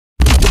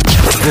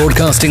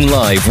Broadcasting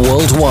live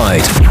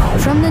worldwide.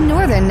 From the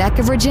northern neck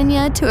of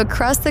Virginia to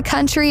across the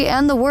country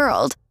and the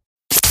world.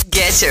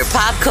 Get your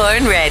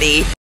popcorn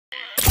ready.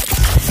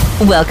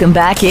 Welcome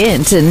back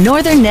into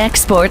Northern Neck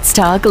Sports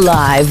Talk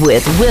Live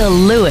with Will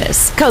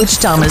Lewis, Coach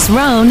Thomas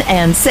Roane,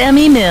 and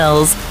Sammy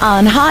Mills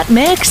on Hot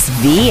Mix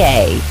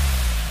VA.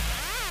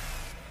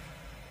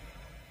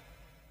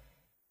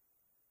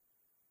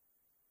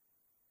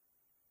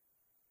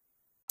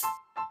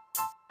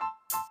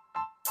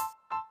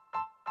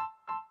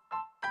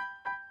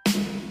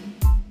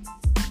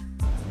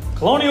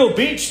 Colonial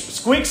Beach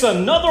squeaks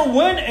another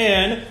win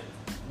in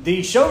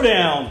the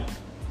showdown.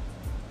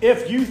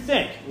 If you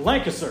think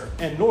Lancaster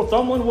and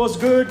Northumberland was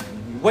good,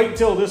 wait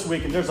until this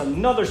weekend. There's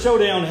another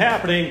showdown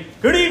happening.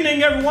 Good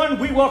evening, everyone.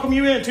 We welcome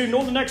you into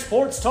Northern Neck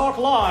Sports Talk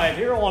Live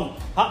here on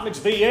Hot Mix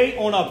VA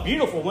on a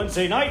beautiful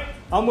Wednesday night.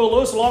 I'm Will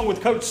Lewis along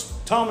with Coach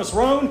Thomas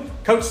Roane.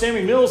 Coach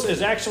Sammy Mills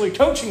is actually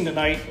coaching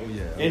tonight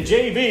in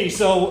JV,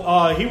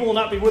 so he will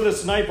not be with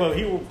us tonight, but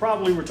he will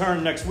probably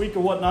return next week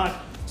or whatnot.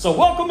 So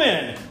welcome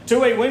in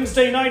to a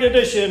Wednesday night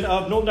edition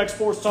of Northern Neck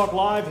Sports Talk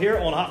Live here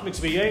on Hot Mix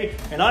VA.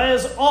 And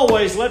as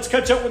always, let's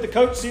catch up with the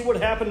coach, see what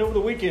happened over the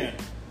weekend.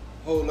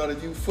 Whole lot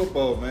of youth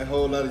football, man.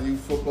 Whole lot of youth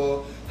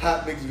football.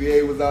 Hot Mix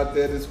VA was out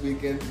there this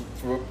weekend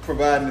for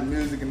providing the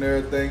music and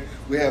everything.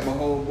 We had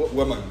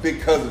my big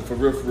cousin for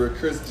real,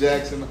 Chris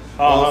Jackson,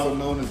 also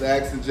known as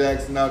Action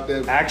Jackson out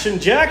there. Action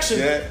Jackson.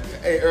 Yeah.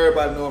 Hey,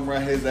 everybody know him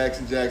right here as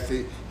Action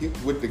Jackson. He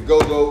with the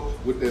go-go,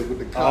 with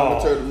the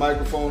commentator, the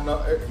microphone.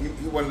 He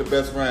one of the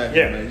best around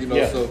here, man. You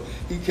know, so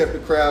he kept the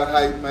crowd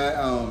hyped,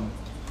 man.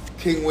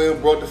 King William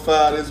brought the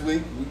fire this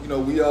week.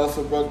 We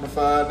also brought the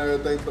fire and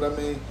everything. But I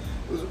mean,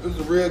 it was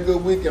a real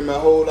good weekend, man. A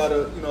whole lot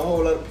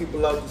of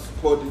people out to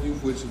support the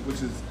youth,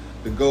 which is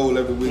the goal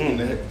every weekend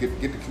to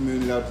get the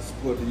community out to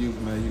support the youth,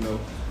 man.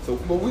 So,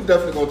 but we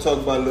definitely gonna talk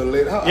about it a little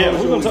later. How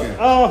was your weekend?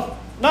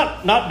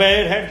 Not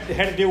bad.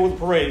 Had to deal with the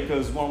parade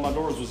because one of my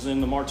daughters was in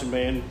the marching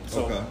band,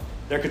 so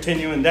they're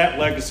continuing that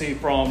legacy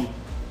from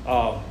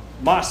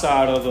my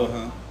side of the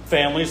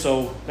family.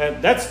 So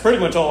that's pretty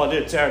much all I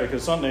did Saturday.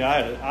 Because Sunday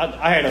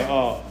I had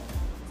to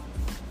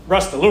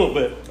rest a little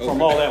bit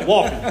from all that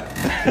walking.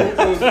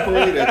 What was the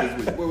parade at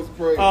this week? What was the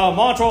parade?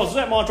 Montrose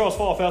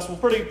Fall Festival.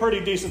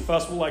 Pretty decent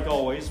festival like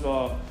always.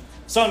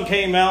 Sun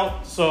came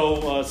out,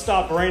 so it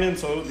stopped raining,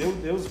 so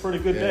it was a pretty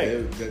good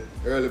day. That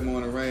early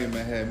morning rain,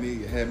 man, had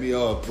me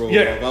all thrown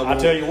off. I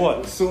tell you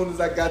what. As soon as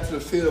I got to the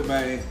field,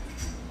 man,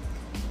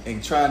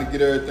 and trying to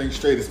get everything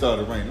straight, it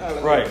started raining. I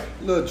like, a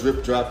little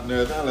drip drop and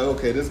everything. I'm like,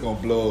 okay, this is going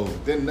to blow over.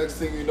 Then next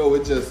thing you know,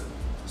 it just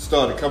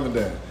started coming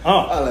down.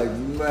 I'm like,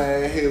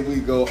 man, here we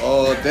go,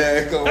 all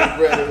daggone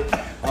ready.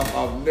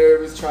 I'm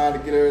nervous trying to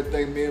get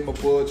everything, me and my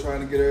boy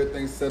trying to get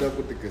everything set up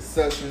with the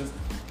concessions.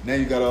 Now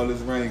you got all this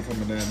rain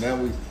coming down. Now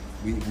we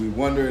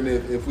wondering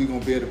if we're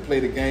going to be able to play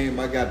the game.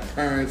 I got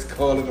parents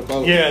calling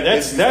about. Yeah,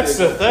 that's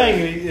the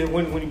thing.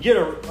 When you get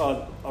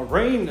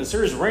a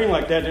series of rain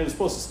like that, and it's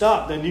supposed to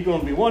stop, then you're going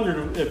to be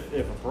wondering if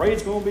a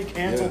parade's going to be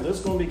canceled, this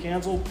is going to be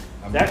canceled,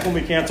 that's going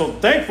to be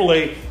canceled.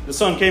 Thankfully, the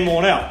sun came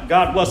on out.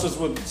 God bless us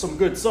with some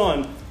good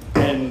sun,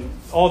 and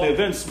all the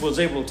events was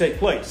able to take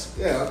place.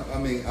 Yeah, I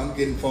mean, I'm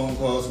getting phone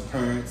calls from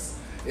parents.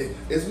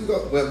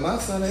 Well, my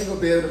son ain't gonna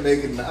be able to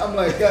make it now. I'm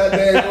like, God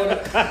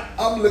damn,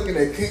 I'm looking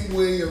at King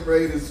William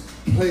Raiders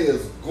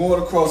players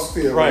going across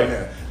the field right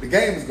now. The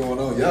game is going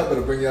on. Y'all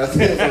better bring y'all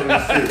selves on the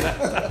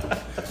field.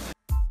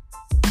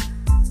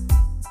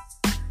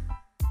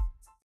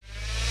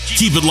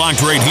 Keep it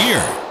locked right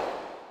here.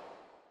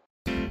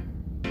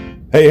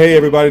 Hey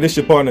everybody, this is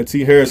your partner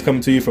T. Harris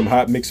coming to you from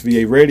Hot Mix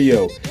VA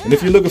Radio. And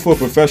if you're looking for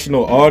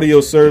professional audio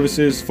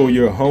services for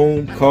your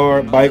home,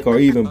 car, bike, or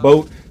even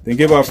boat, then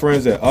give our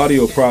friends at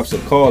Audio Props a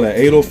call at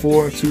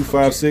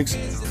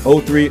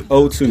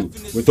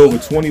 804-256-0302. With over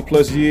 20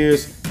 plus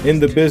years in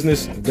the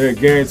business, they're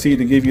guaranteed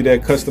to give you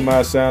that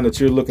customized sound that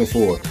you're looking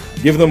for.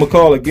 Give them a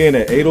call again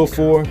at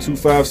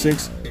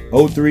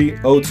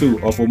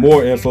 804-256-0302. Or for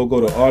more info, go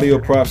to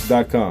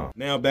audioprops.com.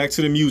 Now back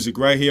to the music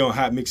right here on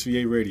Hot Mix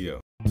VA Radio.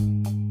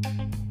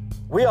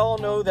 We all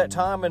know that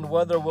time and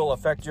weather will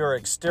affect your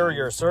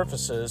exterior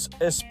surfaces,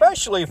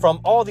 especially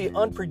from all the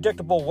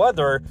unpredictable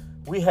weather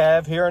we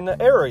have here in the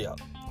area.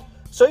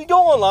 So you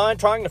go online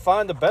trying to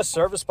find the best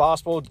service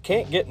possible,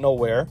 can't get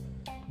nowhere.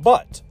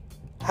 But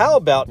how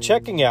about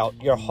checking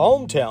out your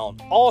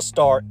hometown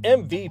all-star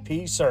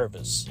MVP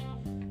service?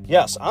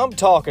 Yes, I'm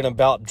talking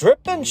about Drip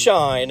and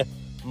Shine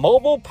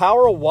Mobile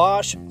Power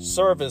Wash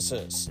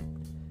Services.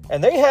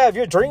 And they have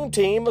your dream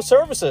team of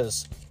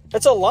services.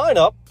 It's a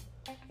lineup.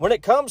 When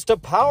it comes to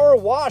power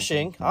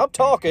washing, I'm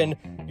talking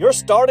your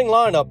starting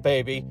lineup,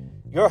 baby.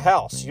 Your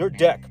house, your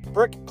deck,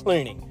 brick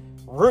cleaning,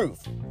 roof,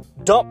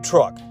 dump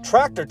truck,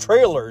 tractor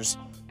trailers,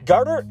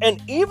 gutter,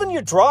 and even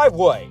your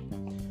driveway.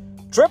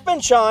 Drip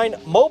and Shine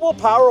Mobile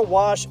Power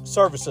Wash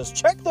Services.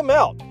 Check them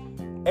out.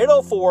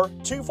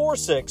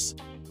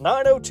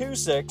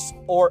 804-246-9026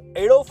 or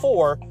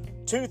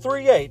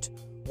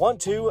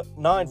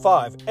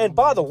 804-238-1295. And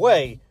by the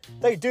way,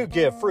 they do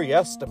give free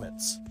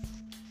estimates.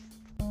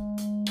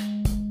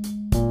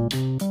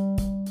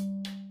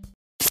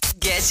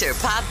 Get your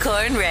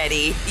popcorn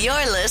ready.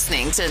 You're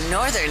listening to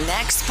Northern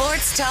Neck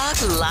Sports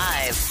Talk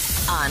Live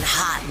on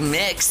Hot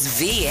Mix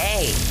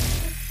VA.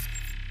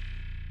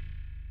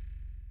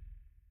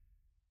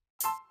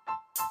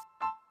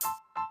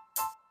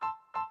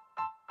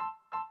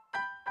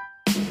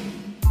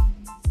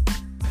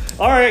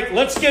 All right,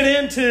 let's get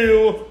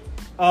into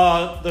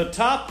the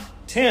top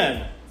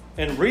 10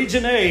 in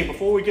Region A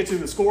before we get to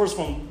the scores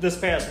from this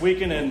past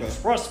weekend. And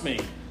trust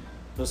me,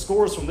 the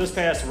scores from this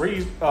past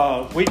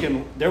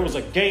weekend, there was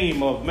a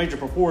game of major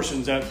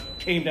proportions that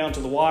came down to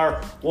the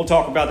wire. We'll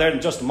talk about that in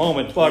just a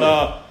moment.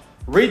 But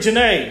Region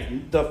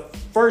A, the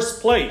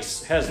first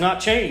place has not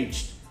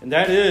changed, and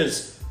that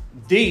is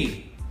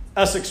the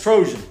Essex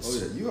Trojans. Oh,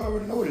 yeah, you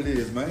already know what it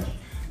is, man.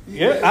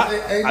 Yeah,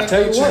 I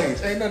tell you what.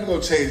 Ain't nothing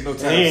going to change no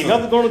time soon. Ain't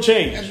nothing going to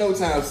change. And no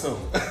time soon.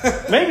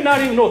 Maybe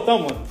not even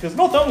Northumberland, because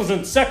Northumberland's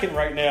in second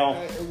right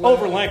now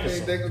over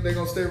Lancaster. They're going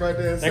to stay right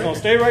there. They're going to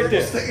stay right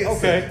there.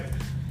 Okay.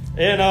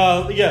 And,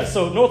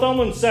 so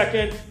Northumberland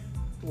second.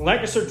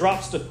 Lancaster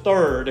drops to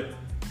third.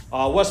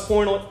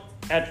 Westmoreland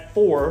at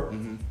 4.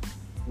 Mm-hmm.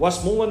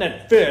 Westmoreland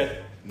at 5th.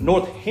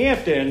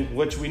 Northampton,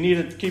 which we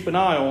needed to keep an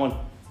eye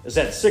on, is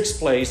at 6th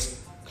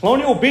place.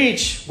 Colonial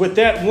Beach, with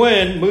that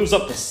win, moves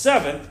up to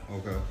 7th.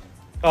 Okay.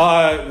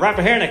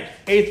 Rappahannock,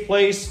 8th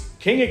place.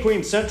 King and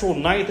Queen Central,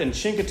 9th, and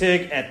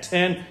Chincoteague at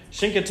 10.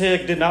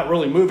 Chincoteague did not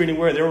really move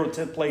anywhere. They were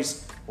 10th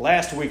place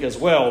last week as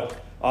well.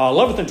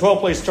 11th and 12th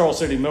place, Charles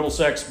City,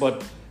 Middlesex.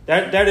 But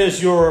that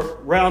is your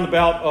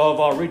roundabout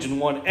of Region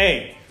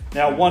 1A.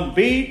 Now,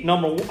 1B,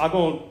 I'm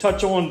going to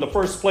touch on the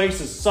first place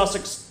is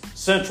Sussex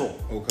Central.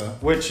 Okay.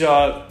 Which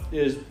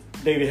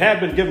they have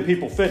been giving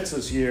people fits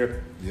this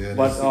year. Yeah,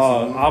 but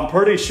I'm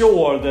pretty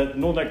sure that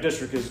North Neck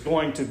District is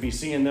going to be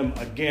seeing them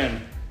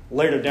again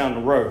later down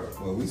the road.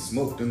 Well, we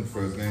smoked them the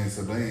first game,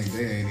 so they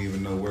ain't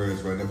even no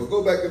words right now. But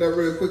go back to that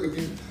real quick, if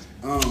you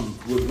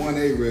with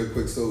 1A real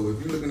quick. So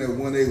if you're looking at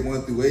 1A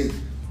 1 through 8,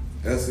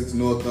 Essex,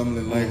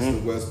 Northumberland,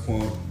 Lancaster, West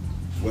Point,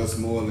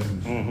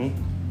 Westmoreland,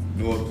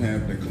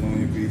 Northampton,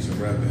 Colonial Beach,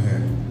 and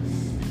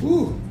Rappahannock.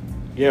 Woo.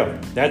 Yeah,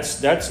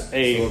 that's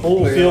a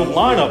full field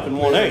lineup in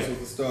 1A. So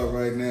to start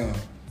right now,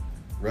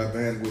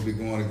 Rappahannock will be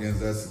going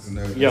against Essex and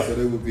everything, so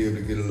they will be able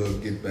to get a little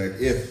get back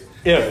if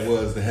that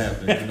was to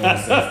happen. You know what I'm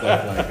saying?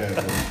 Stuff like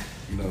that.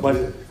 But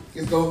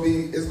it's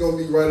gonna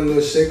be right a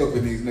little shake up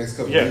in these next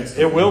couple of weeks.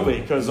 Yeah, it will be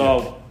because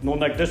North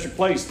Neck District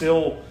plays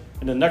still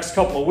in the next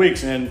couple of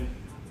weeks, and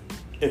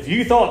if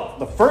you thought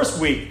the first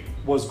week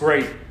was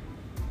great,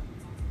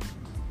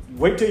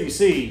 wait till you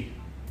see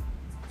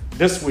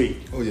this week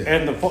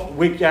and the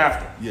week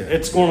after. Yeah.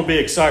 It's going to be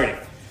exciting.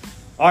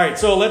 All right,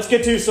 so let's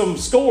get to some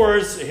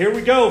scores. Here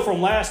we go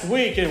from last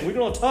week, and we're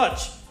going to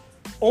touch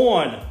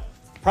on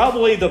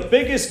probably the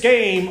biggest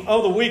game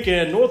of the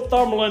weekend,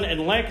 Northumberland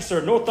and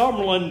Lancaster.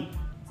 Northumberland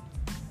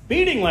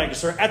beating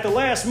Lancaster at the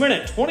last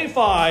minute,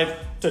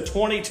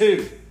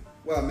 25-22.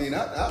 Well, I mean,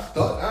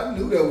 I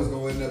knew that was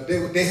going to end up.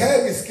 They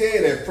had me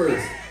scared at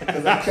first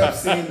because I kept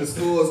seeing the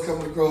scores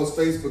coming across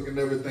Facebook and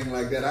everything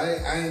like that.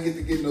 I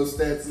didn't get no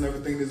stats and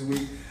everything this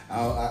week.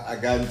 I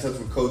got in touch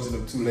with coaching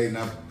them too late, and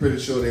I'm pretty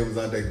sure they was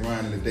out there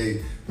grinding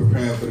today,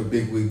 preparing for the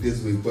big week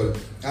this week. But,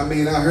 I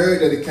mean, I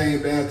heard that it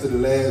came down to the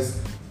last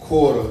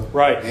quarter.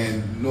 Right.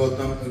 And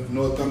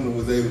Northumberland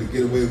was able to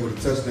get away with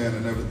a touchdown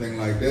and everything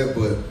like that.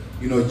 But,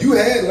 you know, you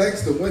had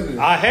Lancaster winning.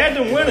 I had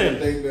them winning.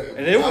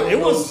 And it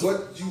was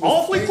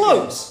awfully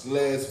close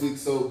last week.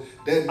 So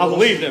that I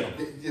believed in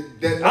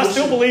them. I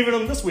still believe in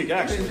them this week,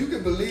 actually. I mean, you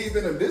can believe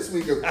in them this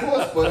week, of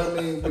course. But, I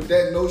mean, with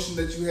that notion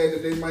that you had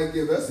that they might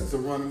give Essex a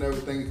run and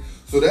everything.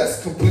 So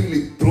that's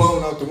completely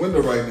blown out the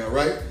window right now,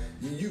 right?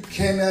 You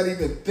cannot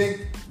even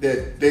think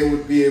that they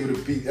would be able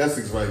to beat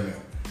Essex right now.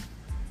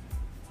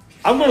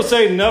 I'm going to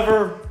say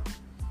never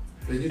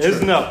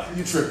is never.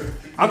 You tripping.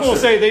 I'm going to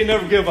say they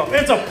never give up.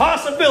 It's a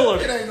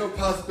possibility. It ain't no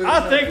possibility.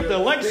 I think the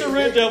Lancaster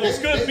Red Devils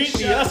could beat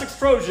the Essex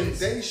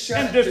Trojans in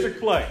district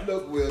play.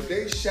 Look, Will,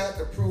 they shot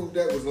to prove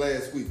that was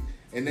last week.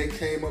 And they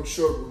came up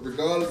short.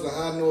 Regardless of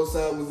how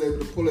Northside was able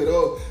to pull it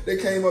off, they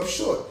came up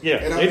short. Yeah,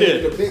 and they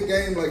did. In a big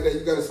game like that,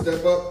 you got to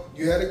step up.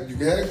 You had a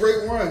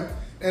great run.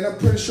 And I'm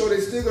pretty sure they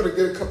still going to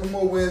get a couple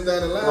more wins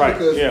down the line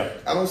because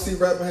I don't see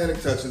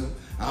Rappahannock touching them.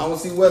 I don't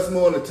see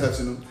Westmoreland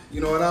touching them.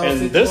 You know, and I don't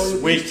see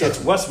this week it's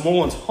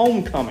Westmoreland's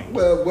homecoming.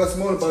 Well,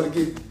 Westmoreland about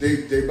to get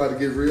they about to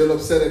get real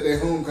upset at their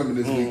homecoming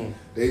this week.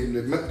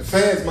 The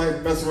fans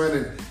might mess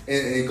around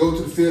and go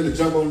to the field and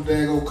jump on the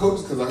dang old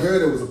coaches because I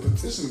heard there was a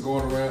petition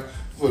going around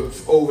for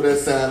over that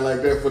side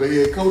like that for the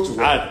head coach. If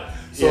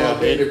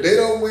they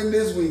don't win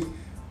this week,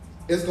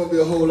 it's gonna be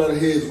a whole lot of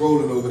heads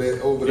rolling over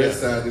that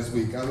side this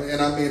week. I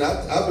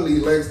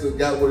believe Lancaster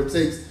got what it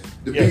takes.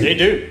 They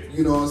do.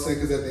 You know what I'm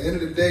saying? Because at the end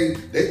of the day,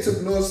 they took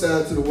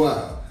Northside to the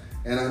wild,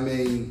 and I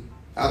mean,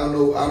 I don't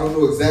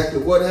know exactly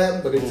what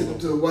happened, but they took them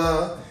to the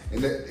wild,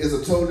 and that is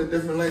a totally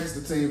different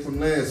Lancaster team from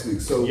last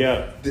week. So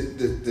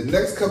the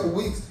next couple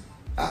weeks,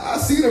 I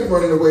see them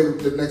running away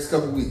the next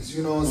couple weeks.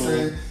 You know what I'm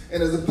saying?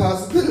 And there's a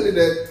possibility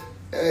that,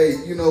 hey,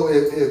 you know,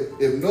 if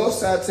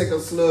Northside take a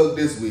slug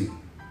this week,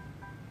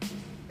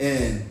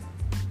 and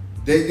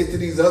they get to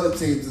these other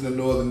teams in the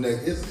Northern Neck,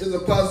 it's a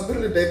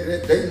possibility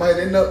they might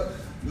end up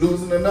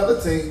losing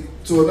another team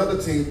to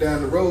another team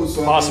down the road.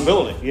 So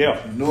possibility, yeah.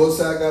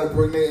 Northside got to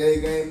bring their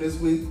A game this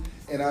week,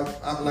 and I'm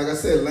like I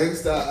said,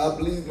 Lancaster. I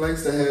believe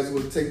Lancaster has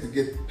what it takes to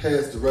get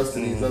past the rest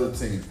of these other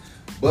teams.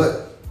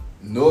 But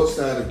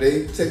Northside, if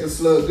they take a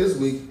slug this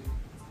week,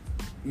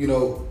 you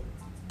know,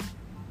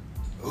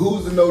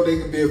 who's to know they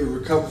can be able to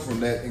recover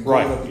from that and go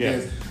up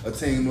against a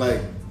team like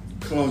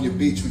Colonial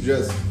Beach, who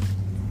just,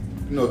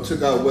 you know,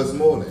 took out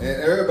Westmoreland.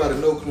 And everybody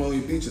know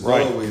Colonial Beach is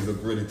always a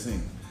gritty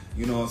team.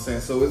 You know what I'm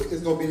saying? So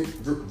it's going to be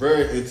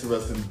very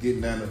interesting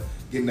getting down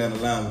the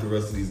line with the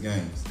rest of these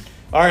games.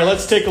 All right,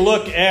 let's take a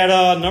look at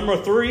number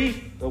 3.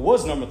 It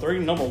was number 3,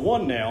 number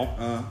 1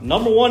 now.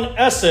 Number 1,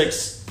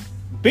 Essex,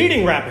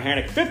 beating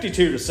Rappahannock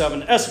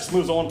 52-7. Essex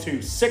moves on to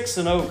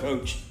 6-0,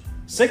 Coach.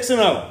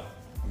 6-0.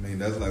 I mean,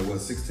 that's like, what,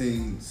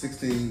 16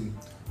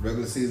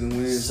 regular season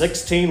wins?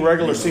 16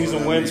 regular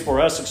season wins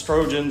for Essex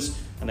Trojans,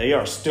 and they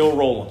are still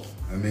rolling.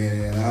 I mean,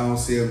 and I don't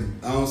see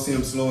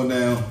them slowing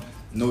down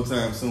no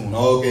time soon.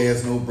 All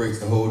gas, no brakes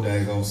the whole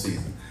daggone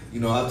season. You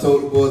know, I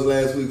told the boys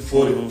last week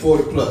 40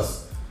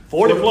 plus.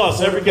 40 plus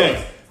every game.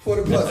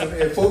 40 plus.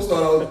 And folks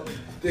thought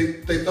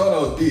they thought I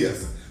was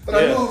BS. But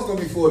I knew it was going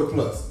to be 40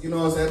 plus. You know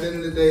what I'm saying? At the end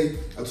of the day,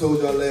 I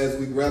told y'all last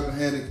week,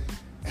 Rappahannock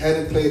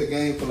hadn't played a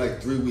game for like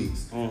 3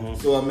 weeks.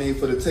 So, I mean,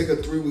 for to take a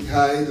 3-week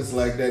hiatus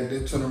like that,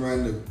 then turn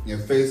around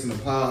and facing a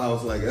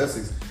powerhouse like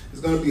Essex,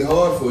 it's going to be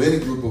hard for any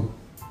group of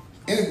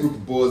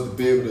boys to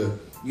be able to,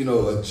 you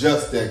know,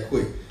 adjust that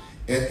quick.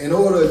 And in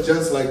order to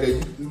adjust like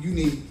that, you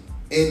need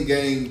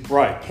in-game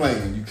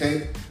playing. You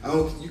can't.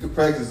 You can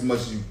practice as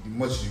much as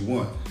you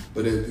want,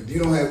 but if you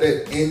don't have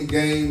that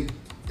in-game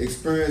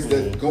experience,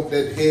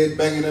 that head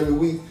banging every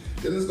week,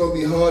 then it's gonna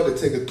be hard to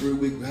take a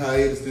 3-week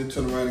hiatus, then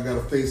turn around and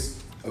gotta face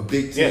a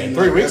big team. Yeah,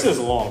 3 weeks is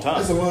a long time.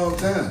 That's a long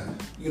time.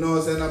 You know what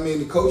I'm saying? I mean,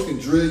 the coach can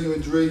drill you,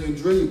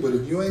 but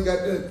if you ain't got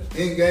that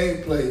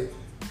in-game play,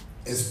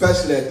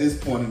 especially at this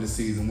point in the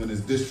season when it's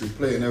district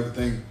play and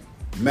everything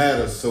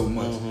matters so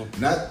much.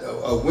 Not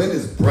a win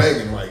is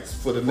bragging rights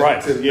for the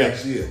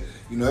next year.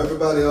 You know,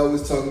 everybody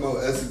always talking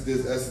about Essex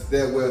this, Essex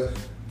that. Well,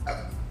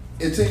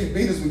 until you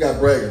beat us, we got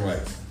bragging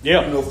rights.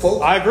 Yeah, you know,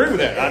 folks. I agree with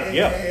that.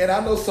 And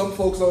I know some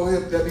folks on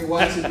here that be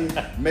watching me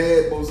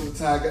mad most of the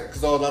time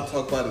because all I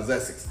talk about is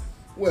Essex.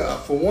 Well,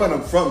 for one,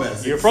 I'm from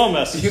Essex. You're from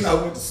Essex. You know,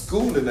 I went to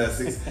school in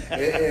Essex,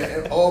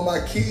 and all my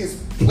kids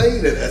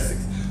played at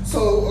Essex.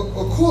 So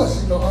of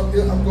course, you know,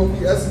 I'm gonna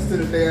be Essex to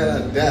the day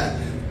I die.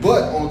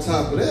 But on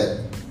top of that,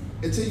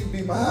 until you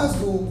beat my high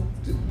school,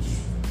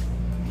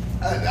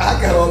 I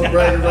got all the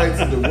bragging rights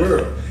in the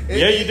world.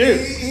 Yeah, you do.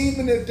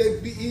 Even if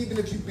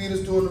you beat us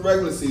during the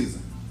regular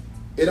season,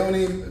 we don't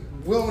even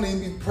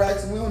be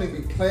practicing. We don't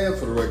even be playing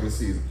for the regular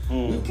season.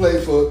 We play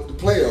for the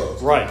playoffs,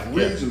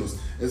 regionals,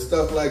 and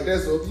stuff like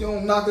that. So if you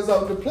don't knock us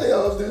out in the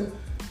playoffs, then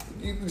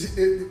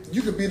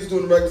you could beat us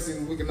during the regular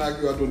season. We can knock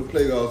you out during the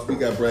playoffs. We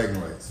got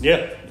bragging rights.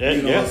 Yeah,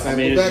 you know what I'm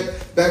saying? I mean,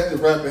 back to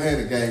the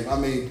Rappahannock game. I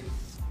mean,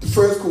 the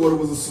first quarter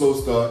was a slow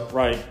start.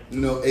 Right.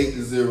 You know,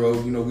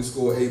 8-0. You know, we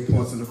scored 8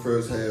 points in the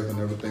first half and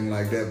everything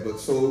like that. But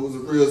so it was a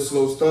real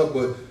slow start.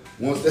 But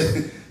once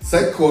that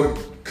second quarter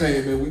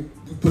came in, we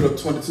put up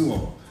 22 on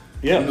them.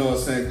 Yeah. You know what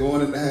I'm saying?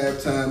 Going into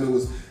halftime, it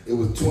was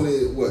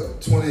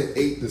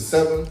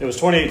 28-7. It was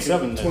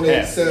 28-7.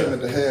 28-7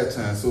 at the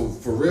halftime. So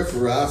for real,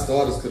 our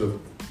starters could have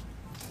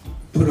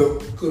put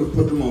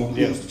them on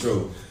cruise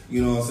control.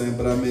 You know what I'm saying?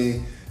 But I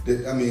mean,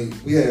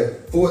 we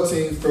had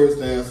 14 first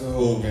downs the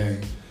whole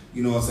game.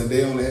 You know what I'm saying?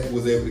 They only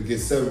was able to get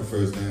 7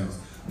 first downs.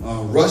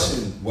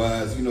 Rushing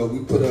wise, you know,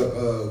 we put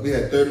up. We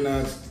had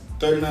 39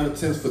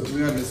 attempts for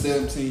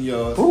 317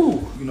 yards.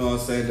 Ooh. You know what I'm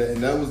saying?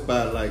 And that was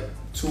by like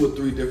 2 or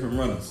 3 different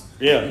runners.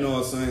 Yeah. You know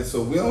what I'm saying?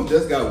 So we don't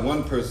just got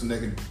one person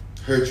that can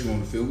hurt you on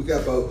the field. We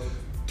got about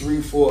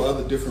 3-4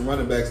 other different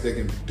running backs that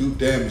can do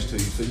damage to you.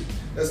 So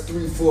that's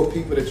 3-4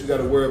 people that you got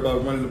to worry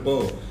about running the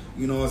ball.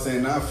 You know what I'm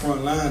saying? Our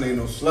front line ain't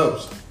no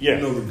slouch. Yeah.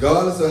 You know,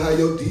 regardless of how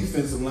your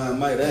defensive line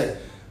might act,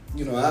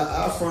 you know,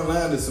 our front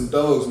line is some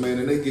dogs, man,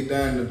 and they get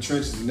down in the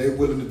trenches and they're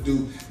willing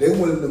to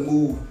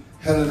move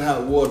hell in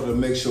hot water to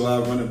make sure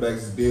our running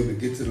backs be able to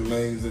get to the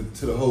lanes and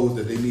to the holes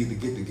that they need to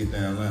get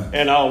down line.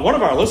 And one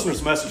of our listeners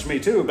messaged me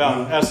too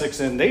about Essex,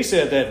 and they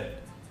said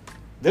that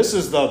this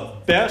is the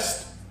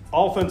best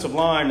offensive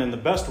line and the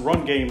best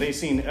run game they've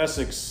seen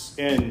Essex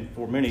in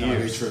for many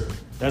years. They tripping.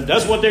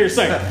 That's what they're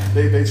saying.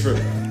 they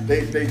tripping.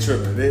 They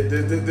tripping.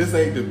 This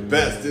ain't the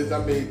best.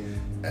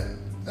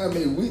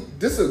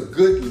 This is a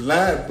good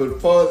line, but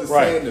as far as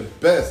saying the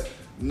best,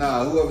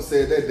 whoever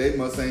said that, they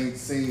must ain't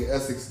seen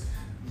Essex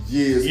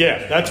years.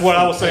 Yeah, that's what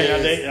I was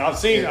saying. I've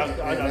seen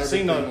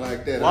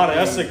a lot of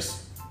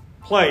Essex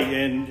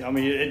play, and I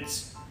mean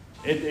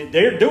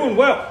they're doing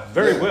well,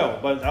 very well.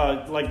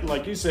 But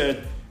like you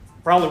said,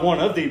 probably one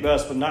of the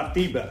best, but not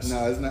the best.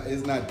 No,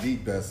 it's not the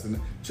best. And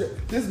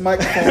this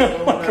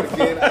microphone going out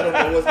again. I don't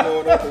know what's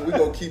going on, but we're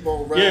going to keep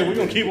on rolling. Yeah, we're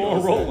going to keep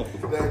on rolling.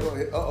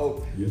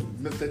 Uh-oh. Yeah.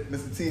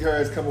 Mr. T.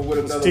 Harris coming with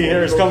another T.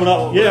 Harris coming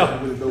up, yeah.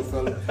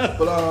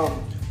 But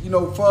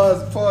far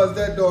as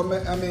that though,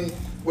 man, I mean,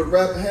 with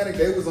Rappahannock,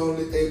 they was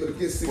only able to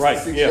get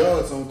 66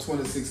 yards on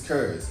 26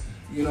 carries.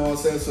 You know what I'm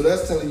saying? So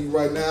that's telling you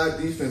right now, our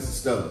defense is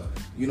stellar.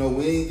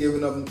 We ain't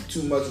giving up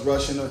too much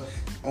rushing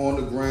on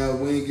the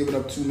ground. We ain't giving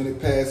up too many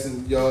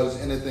passing yards,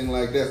 anything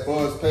like that. As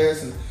far as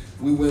passing,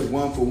 we went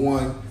 1 for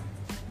 1,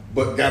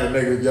 but got a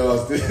negative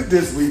yards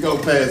this week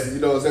on passing. You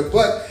know what I'm saying?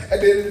 But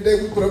at the end of the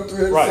day, we put up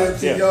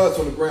 317 yards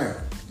on the ground.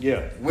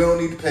 Yeah. We don't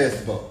need to pass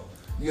the ball.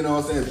 You know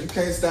what I'm saying? If you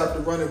can't stop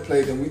the running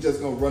play, then we just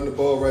going to run the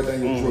ball right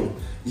down your throat.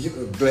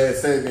 Glad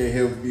Sammy ain't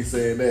here with me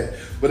saying that.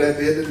 But at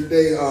the end of the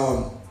day,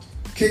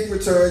 kick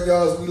return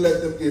yards, we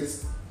let them get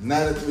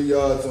 93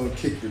 yards on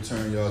kick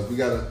return yards. We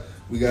gotta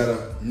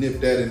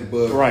nip that in the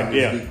bud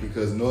this week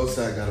because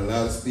Northside got a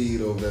lot of speed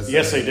over that side.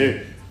 Yes, they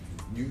do.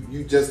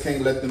 You just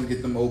can't let them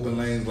get them open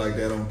lanes like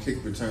that on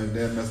kick return.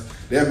 They'll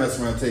mess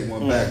around and take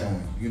one back on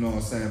you. You know what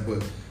I'm saying?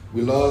 But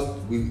we lost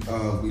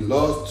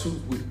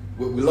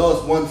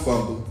one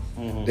fumble.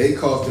 They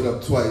coughed it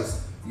up twice.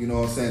 You know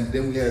what I'm saying?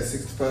 Then we had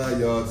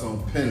 65 yards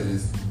on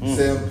penalties.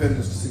 7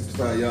 penalties to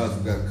 65 yards.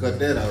 We got to cut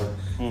that out.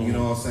 You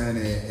know what I'm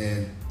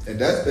saying? And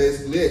that's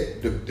basically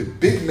it. The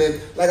big men,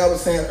 like I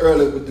was saying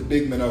earlier with the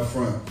big men up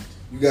front,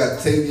 you got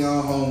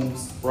Tavion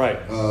Holmes,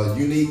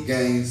 Unique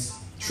Gaines,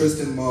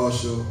 Tristan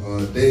Marshall,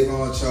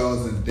 Davon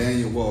Charles, and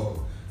Daniel Walker.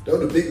 They're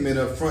the big men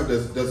up front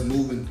that's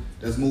moving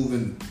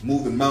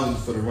mountains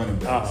for the running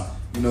backs.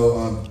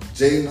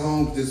 Jaden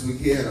Holmes this week,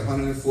 he had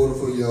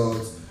 144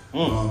 yards.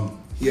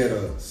 He had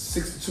a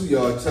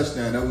 62-yard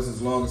touchdown. That was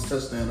his longest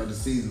touchdown of the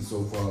season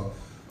so far.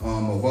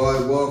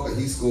 Avad Walker,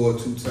 he scored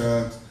 2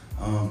 times,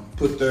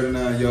 put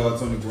 39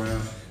 yards on the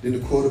ground. Then the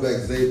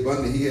quarterback, Zay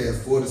Bundy, he had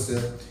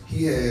 47.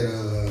 He had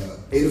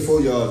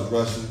 84 yards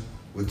rushing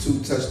with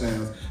 2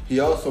 touchdowns. He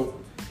also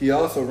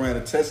ran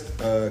a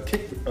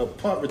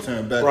punt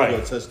return back for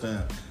a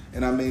touchdown.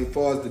 And I mean, as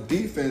far as the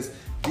defense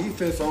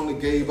only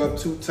gave up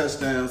 2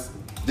 touchdowns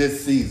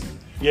this season.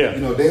 Yeah.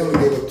 They only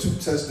gave up 2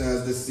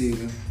 touchdowns this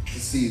season.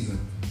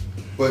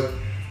 But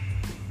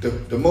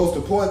the most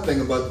important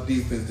thing about the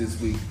defense this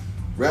week,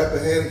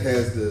 Rappahannock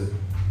has the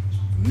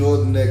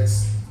Northern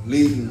Next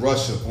leading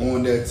rusher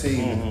on their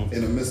team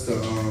in a Mr.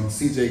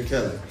 C.J.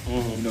 Kelly.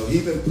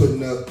 He's been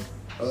putting up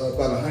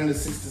about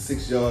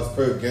 166 yards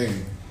per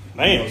game.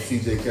 Man,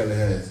 C.J. Kelly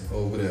has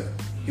over there.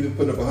 He's been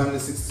putting up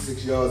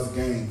 166 yards a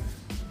game.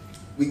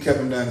 We kept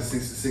him down to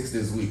 66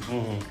 this week.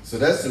 So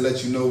that's to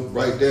let you know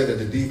right there that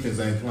the defense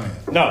ain't playing.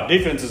 No,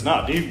 defense is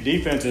not.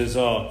 Defense is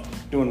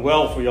doing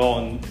well for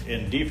y'all,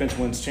 and defense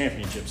wins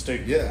championships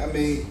too. Yeah, I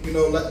mean,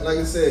 like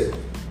I said,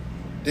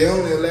 they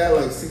only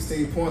allowed like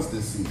 16 points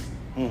this season.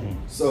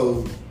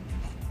 So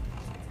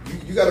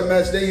you got to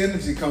match their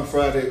energy come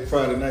Friday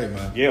night,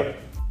 man. Yeah.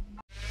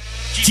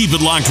 Keep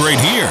it locked right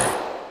here.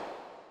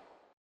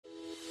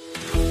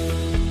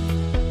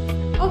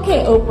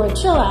 Okay, Oprah,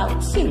 chill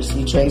out.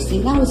 Seriously, Tracy,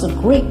 now is a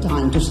great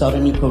time to start a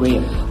new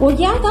career. Well,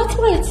 yeah, that's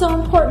why it's so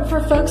important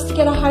for folks to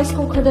get a high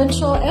school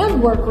credential and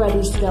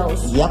work-ready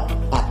skills. Yep.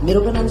 At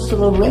Middle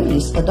Peninsula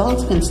Race,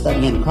 adults can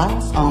study in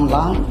class,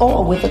 online,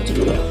 or with a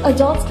tutor.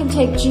 Adults can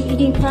take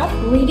GED prep,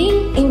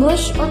 reading,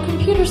 English, or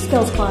computer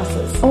skills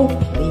classes. Oh,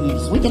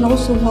 please. We can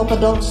also help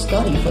adults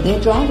study for their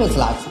driver's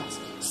license,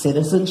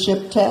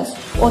 citizenship test,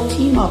 or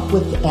team up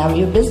with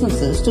area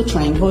businesses to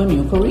train for a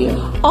new career.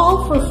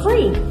 All for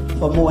free.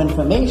 For more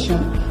information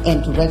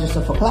and to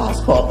register for class,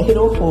 call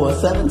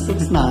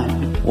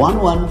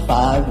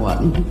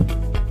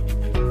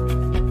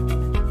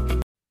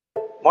 804-769-1151.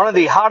 One of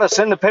the hottest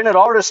independent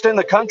artists in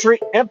the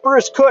country,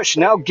 Empress Kush,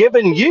 now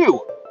giving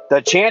you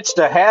the chance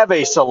to have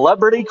a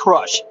celebrity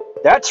crush.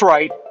 That's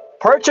right.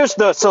 Purchase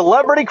the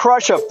Celebrity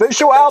Crush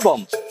official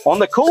album on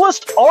the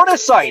coolest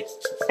artist site,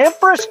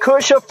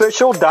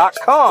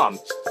 EmpressKushOfficial.com.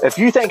 If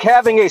you think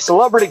having a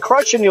celebrity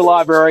crush in your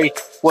library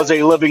was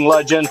a living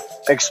legend,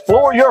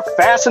 explore your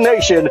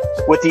fascination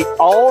with the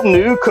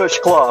all-new Kush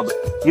Club.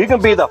 You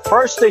can be the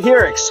first to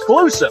hear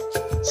exclusive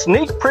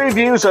sneak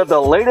previews of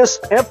the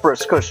latest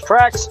Empress Kush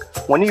tracks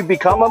when you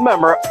become a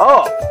member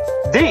of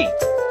the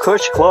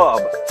Kush Club.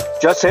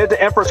 Just head to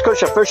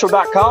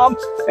EmpressKushOfficial.com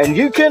and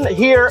you can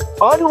hear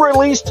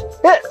unreleased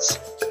hits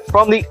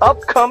from the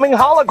upcoming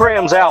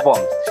Holograms album.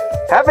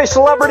 Have a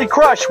celebrity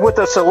crush with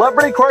the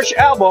Celebrity Crush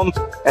album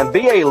and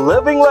be a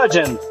living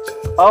legend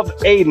of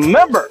a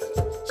member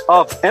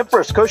of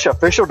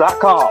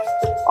EmpressKushOfficial.com.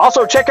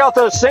 Also, check out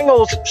the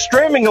singles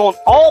streaming on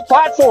all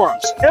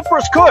platforms.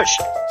 Empress Kush,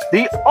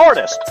 the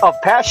artist of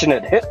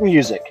passionate hit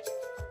music.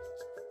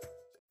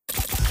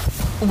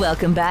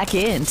 Welcome back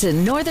in to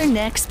Northern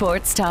Neck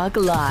Sports Talk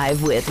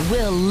Live with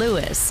Will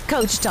Lewis,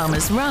 Coach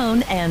Thomas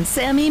Roane, and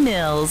Sammy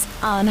Mills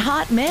on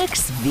Hot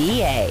Mix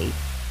VA.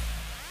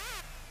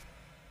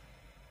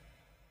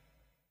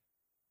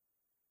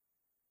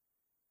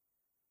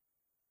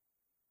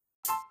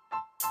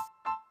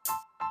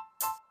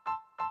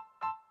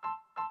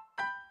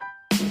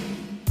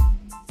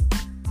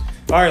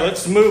 All right,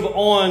 let's move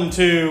on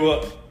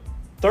to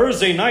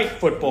Thursday night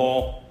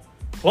football.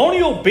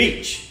 Colonial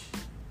Beach.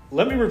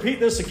 Let me repeat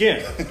this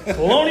again.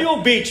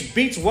 Colonial Beach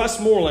beats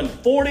Westmoreland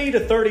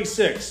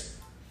 40-36.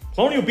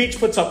 Colonial Beach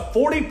puts up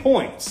 40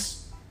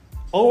 points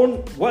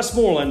on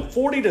Westmoreland,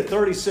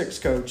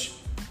 40-36, Coach.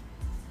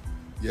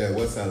 Yeah,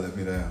 Westside let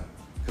me down.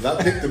 Because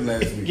I picked them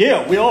last week.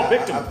 Yeah, we all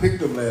picked them. I picked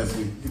them last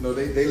week. You know,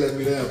 they let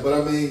me down.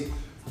 But, I mean,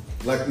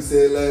 like we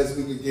said last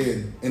week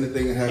again,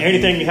 anything can happen.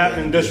 Anything can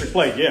happen in district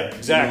play. Yeah,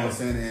 exactly. You know what I'm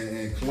saying?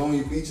 And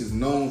Colonial Beach is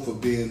known for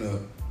being a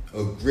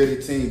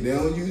gritty team. They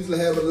don't usually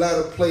have a lot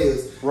of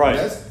players. Right.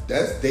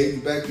 That's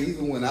dating back to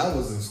even when I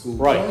was in school.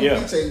 Right,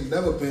 Colonial Beach ain't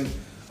never been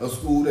a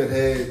school that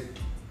had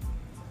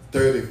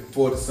 30,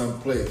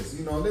 40-some players.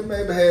 You know, they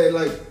maybe had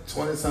like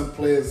 20-some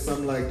players,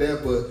 something like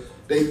that, but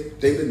they've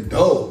been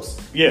dogs.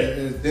 Yeah.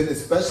 And then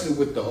especially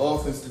with the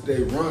offense that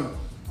they run,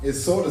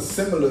 it's sort of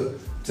similar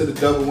to the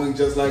double wing,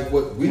 just like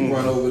what we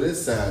run over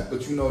this side.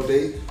 But you know,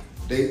 they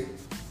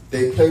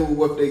play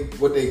with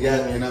what they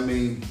got, and I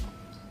mean,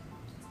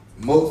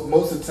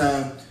 most of the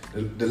time,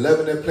 the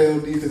 11 that play on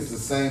defense is the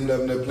same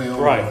 11 that play on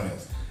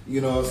offense.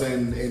 You know what I'm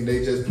saying? And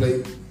they just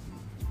play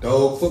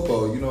dog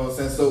football. You know what I'm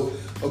saying? So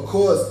of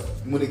course,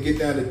 when they get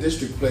down to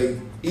district play,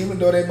 even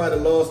though they might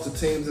have lost to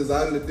teams that's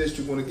out of the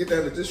district, when they get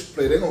down to district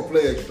play, they're gonna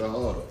play extra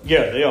harder.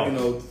 Yeah, they are. You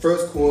know,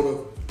 first quarter,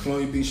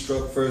 Colonial Beach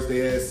struck first. They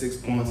had 6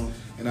 points,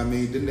 and I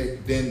mean,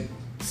 then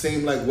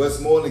seemed like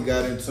Westmoreland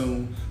got in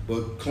tune,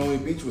 but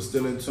Colonial Beach was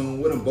still in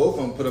tune with them. Both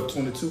of them put up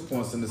 22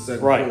 points in the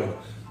second quarter.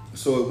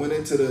 So it went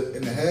into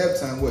in the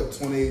halftime,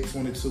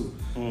 28-22.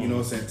 You know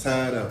what I'm saying?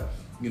 Tied up.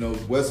 You know,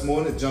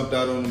 Westmoreland jumped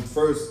out on them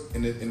first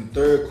in the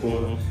third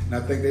quarter, and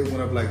I think they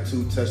went up like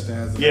 2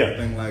 touchdowns and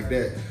everything like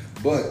that.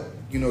 But,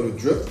 you know, the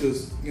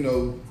Drifters, you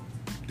know,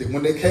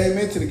 when they came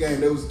into the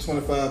game, there was a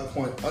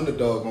 25-point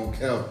underdog on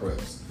Cal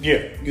Preps.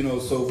 Yeah. You know,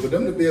 so for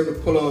them to be able to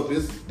pull off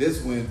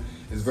this win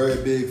is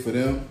very big for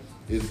them.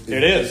 It's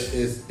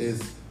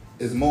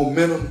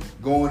momentum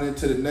going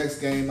into the next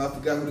game. I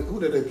forgot who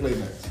did they play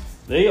next?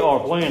 They are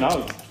playing,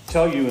 I'll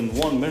tell you in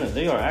 1 minute,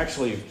 they are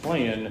actually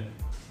playing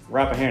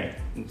Rappahannock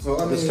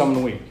this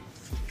coming week.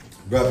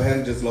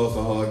 Rappahannock just lost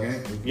a hard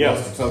game.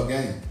 Lost a tough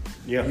game.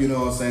 Yeah. You know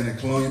what I'm saying? And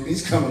Colonial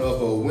Beach coming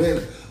off a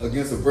win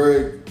against a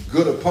very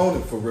good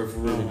opponent for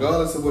referee.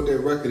 Regardless of what their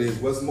record is,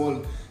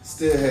 Westmoreland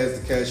still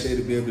has the cachet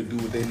to be able to do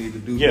what they need to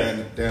do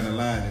down the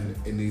line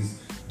in this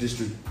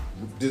district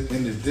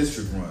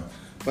run.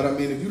 But I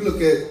mean, if you look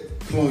at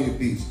Colonial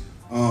Beach,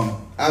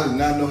 I do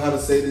not know how to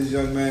say this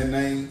young man's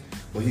name,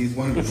 but he's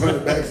one of the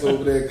running backs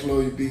over there at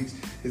Colonial Beach.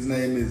 His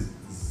name is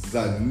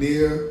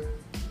Zanir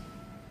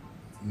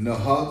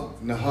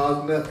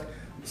Nahagna.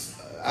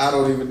 I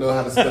don't even know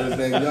how to spell his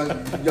name.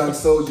 Young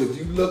soldier, if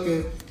you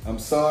looking, I'm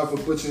sorry for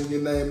butchering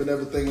your name and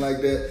everything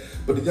like that.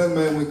 But the young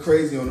man went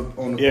crazy on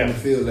the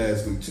field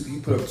last week.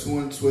 He put up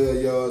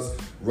 212 yards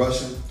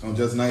rushing on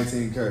just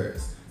 19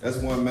 carries. That's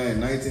one man,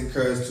 19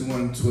 carries,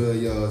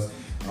 212 yards.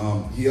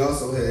 We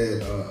also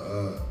have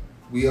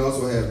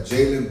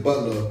Jalen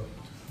Butler,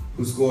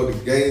 who scored the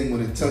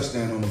game-winning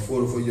touchdown on a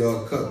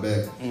 44-yard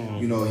cutback.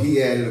 You know,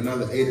 he added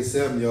another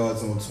 87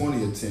 yards on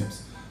 20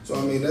 attempts. So,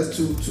 I mean, that's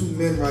two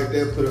men right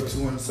there put up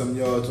 200-some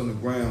yards on the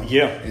ground.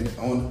 Yeah. And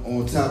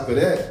on top of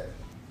that,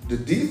 the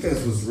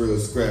defense was real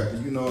scrappy.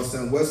 You know what I'm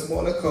saying?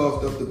 Westmoreland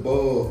coughed up the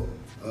ball.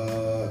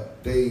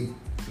 They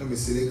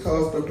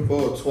coughed up the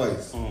ball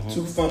twice.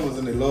 2 fumbles,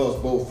 and they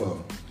lost both of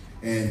them.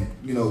 And,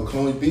 you know,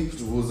 Colonial Beach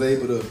was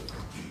able to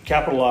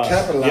capitalize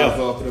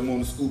off of them on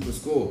the scoop and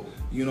score.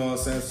 You know what I'm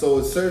saying? So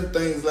it's certain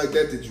things like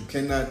that you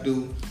cannot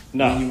do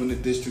when you in the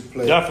district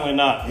play. Definitely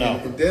not, no.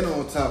 And then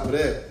on top of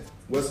that,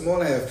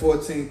 Westmoreland had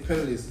 14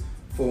 penalties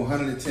for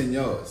 110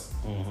 yards.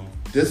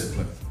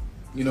 Discipline.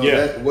 You know,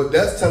 what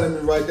that's telling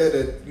me right there,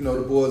 that, you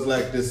know, the boys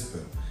lack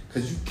discipline.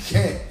 Because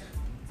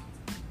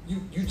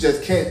you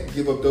just can't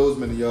give up those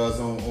many yards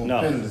on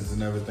penalties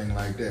and everything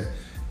like that.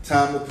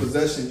 Time of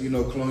possession, you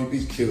know, Colonial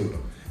Beach killed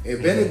them.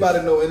 If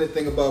anybody know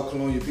anything about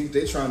Colonial Beach,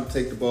 they're trying to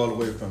take the ball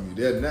away from you.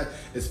 They're not,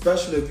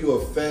 especially if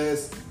you're a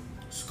fast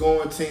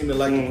scoring team that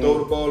like to throw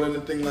the ball,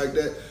 anything like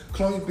that.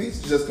 Colonial Beach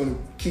is just going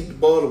to keep the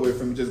ball away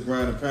from you, just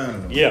grind and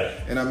pound them. Yeah.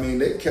 And I mean,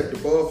 they kept the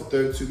ball for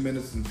 32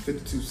 minutes and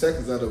 52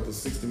 seconds out of a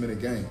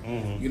 60-minute game.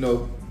 You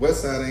know,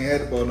 Westside ain't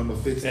had the ball number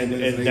 15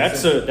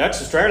 minutes. And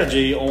that's a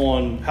strategy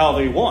on how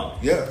they won.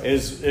 Yeah.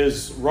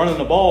 Is running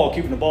the ball,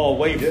 keeping the ball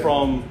away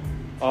from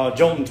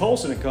Jolton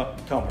Tolson and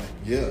company.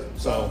 Yeah.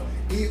 So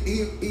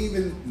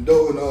even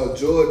though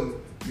Jordan,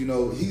 you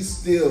know, he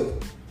still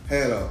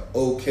had an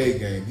okay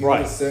game. He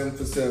was 7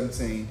 for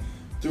 17,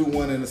 threw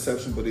 1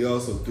 interception, but he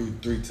also threw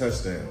 3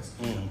 touchdowns.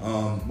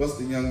 What's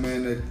the young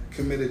man that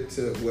committed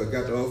to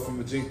got the offer from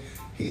Virginia?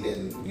 He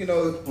didn't, you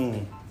know,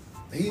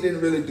 he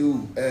didn't really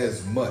do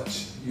as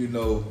much, you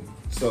know.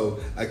 So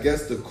I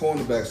guess the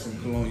cornerbacks from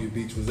Colonial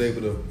Beach was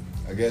able to,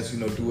 I guess, you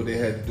know, do what they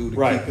had to do to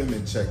keep him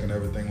in check and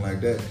everything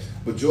like that.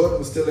 But Jordan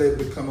was still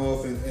able to come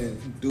off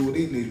and do what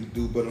he needed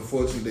to do, but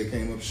unfortunately they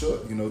came up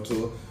short, you know,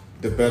 to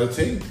the better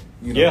team.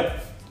 You know? Yeah.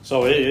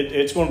 So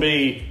it's going to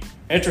be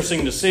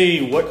interesting to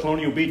see what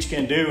Colonial Beach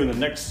can do in the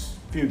next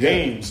few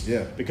games.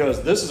 Yeah.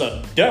 Because this is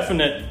a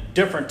definite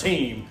different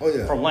team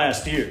from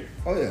last year.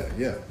 Oh,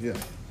 yeah.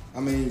 I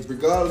mean,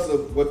 regardless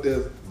of what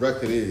their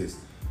record is,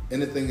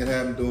 anything that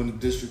happened during the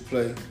district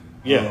play,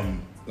 Yeah.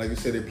 Like you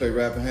said, they play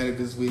Rappahannock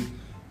this week.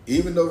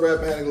 Even though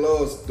Rappahannock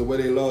lost the way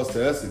they lost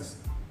to Essex,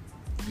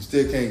 you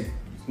still can't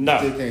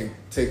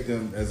take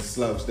them as a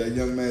slouch. That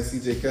young man,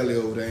 C.J. Kelly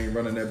over there, ain't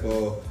running that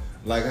ball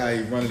like how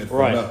he running it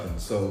for nothing.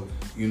 So,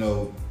 you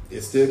know,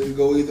 it still can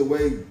go either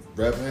way.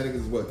 Rappahannock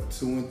is what,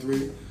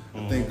 2-3?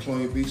 I think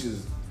Colonial Beach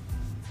is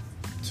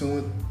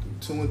 2-3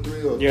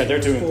 or they're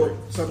 2-3.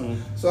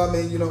 Something. So I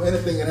mean, you know,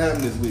 anything can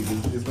happen this week.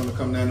 It's going to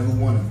come down to who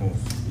won it most.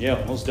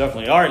 Yeah, most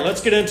definitely. All right, let's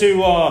get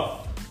into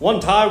one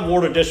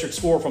Tidewater District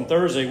score from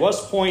Thursday.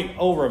 West Point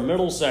over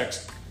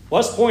Middlesex.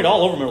 West Point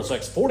all over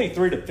Middlesex,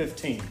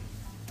 43-15.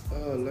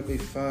 Let me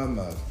find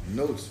my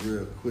notes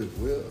real quick,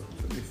 Will.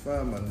 And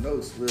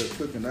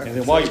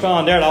then while you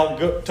find that,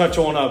 I'll touch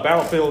on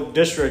Battlefield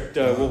District.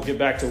 We'll get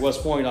back to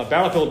West Point.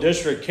 Battlefield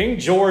District, King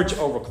George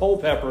over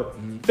Culpeper,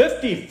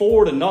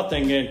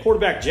 54-0. And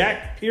quarterback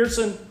Jack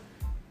Pearson,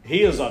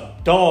 he is a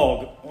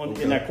dog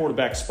in that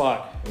quarterback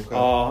spot.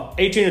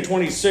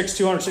 18-26,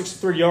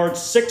 263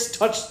 yards, 6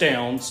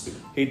 touchdowns.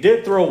 He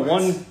did throw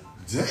one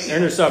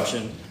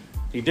interception.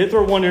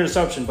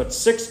 But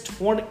 6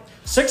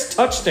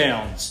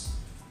 touchdowns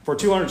for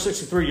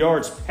 263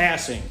 yards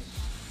passing.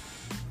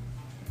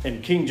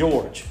 And King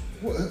George.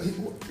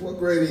 What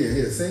grade is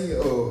he? A senior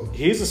or?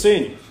 He's a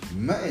senior.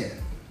 Man.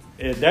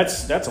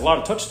 That's a lot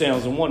of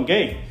touchdowns in one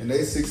game. And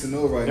they're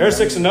 6-0 right now. They're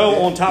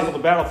 6-0 on top of the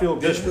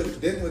Battlefield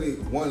District. Dinwiddie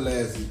won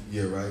last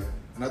year, right?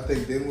 And I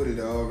think Dinwiddie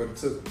already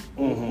took.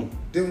 Dinwiddie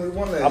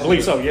won last year. I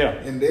believe so, yeah.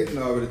 And they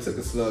already took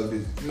a slug.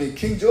 I mean,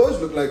 King George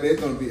looked like they're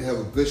going to have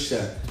a good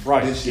shot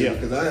this year.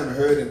 Because I haven't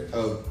heard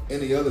of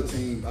any other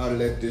team out of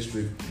that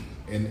district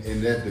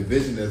in that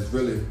division that's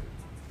really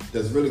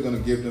going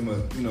to give them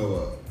a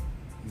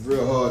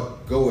real hard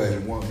go at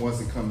it once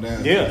it come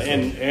down. Yeah,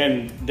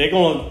 and they're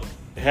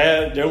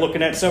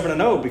looking at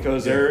 7-0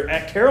 because they're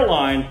at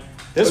Caroline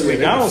this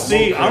week. I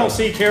don't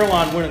see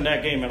Caroline winning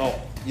that game at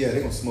all. Yeah,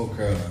 they're gonna smoke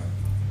Caroline.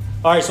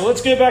 All right, so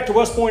let's get back to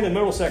West Point and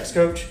Middlesex,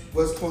 Coach.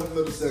 West Point and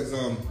Middlesex.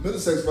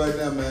 Middlesex right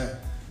now, man.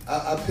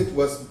 I picked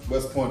West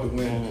Point to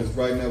win because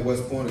right now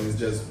West Point is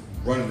just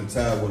running the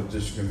Tidewater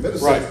District.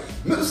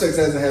 Middlesex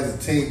hasn't had a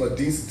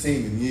decent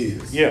team in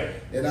years. Yeah.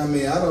 And I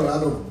mean, I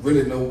don't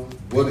really know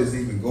what is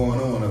even going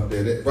on up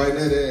there. Right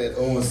now they're at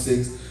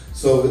 0-6.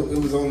 So it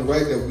was on the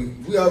right that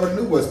we already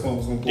knew West Point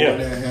was going to go in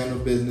there and handle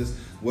business.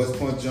 West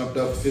Point jumped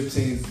up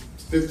 15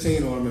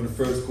 on them in the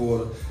first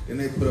quarter. Then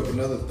they put up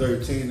another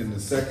 13 in the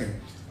second.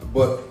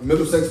 But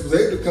Middlesex was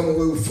able to come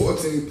away with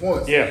 14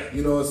 points. Yeah.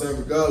 You know what I'm saying?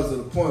 Regardless of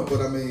the point.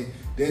 But I mean,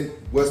 then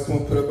West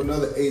Point put up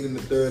another 8 in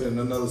the third and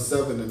another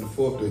 7 in the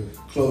fourth to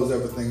close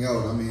everything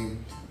out. I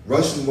mean,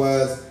 rushing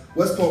wise,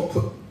 West Point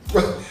put up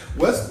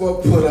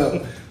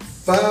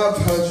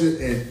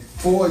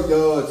 504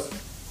 yards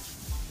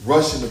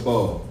rushing the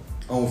ball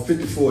on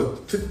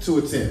 52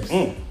 attempts.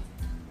 I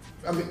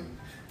mean,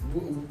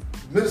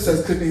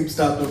 Middlesex couldn't even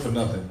stop them for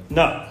nothing.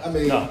 No. I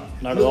mean, not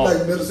at looked all.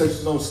 like Middlesex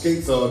was on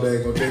skates all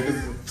day. Because the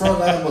front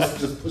line must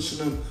have just pushing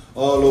them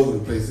all over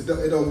the place. It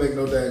don't make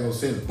no dang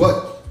sense.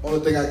 But only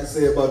thing I can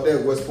say about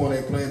that, West Point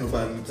ain't playing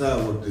nobody in the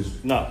Tidewater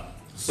District. No.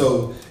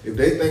 So if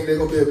they think they're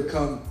gonna be able to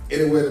come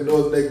anywhere in the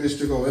Northern Lake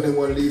District or any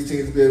one of these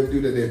teams to be able to do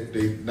that,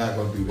 they're not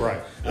gonna do that.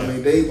 Right. I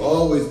mean, they've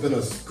always been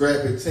a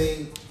scrappy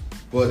team,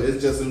 but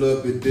it's just a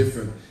little bit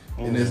different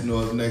in this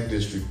Northern Lake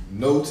District.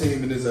 No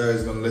team in this area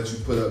is gonna let you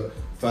put up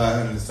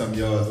 500 and some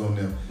yards on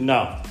them.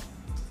 No.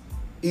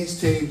 Each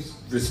team's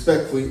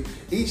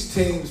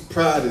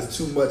pride is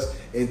too much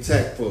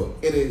intact for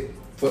any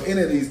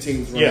of these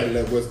teams running to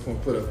let West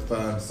Point put up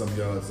 500 and some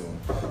yards on.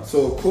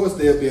 So of course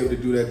they'll be able to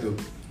do that to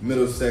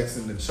Middlesex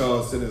and the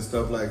Charleston and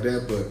stuff like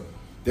that, but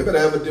they better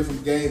have a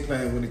different game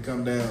plan when it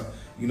come down,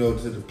 to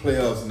the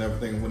playoffs and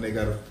everything, when they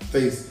gotta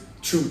face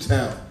true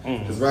talent.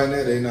 Because right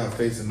now they're not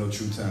facing no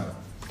true talent.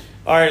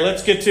 All right,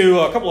 let's get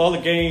to a couple of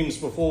other games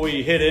before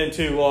we hit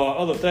into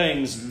other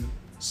things.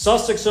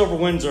 Sussex over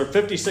Windsor,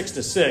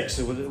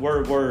 56-6.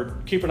 We're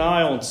keeping an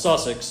eye on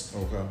Sussex.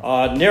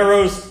 Okay.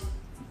 Narrows,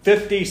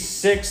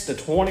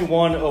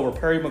 56-21 over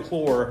Perry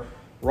McClure.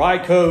 Rye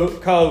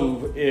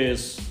Cove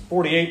is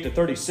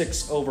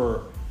 48-36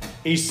 over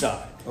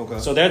Eastside. Okay.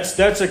 So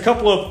that's a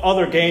couple of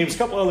other games, a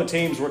couple of other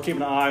teams we're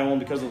keeping an eye on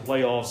because of the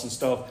playoffs and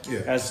stuff.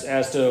 Yeah.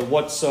 As to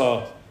what's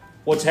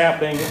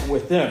happening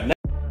with them.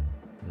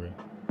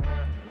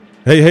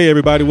 Hey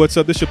everybody, what's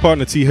up? This is your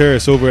partner T.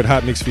 Harris over at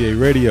Hot Mix VA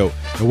Radio.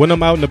 And when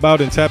I'm out and about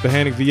in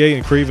Tappahannock, VA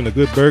and craving a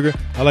good burger,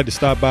 I like to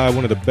stop by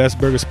one of the best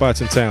burger spots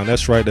in town.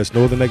 That's right, that's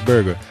Northern Neck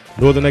Burger.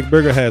 Northern Neck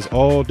Burger has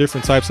all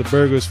different types of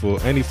burgers for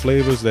any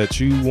flavors that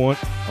you want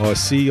or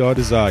see or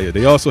desire.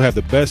 They also have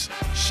the best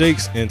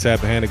shakes in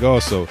Tappahannock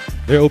also.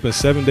 They're open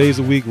 7 days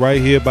a week right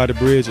here by the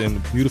bridge in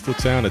the beautiful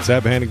town of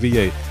Tappahannock,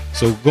 VA.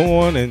 So go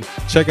on and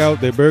check out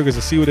their burgers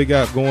and see what they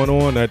got going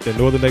on at the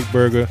Northern Neck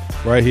Burger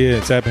right here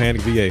in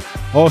Tappahannock, VA.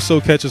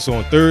 Also catch us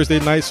on Thursday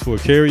nights for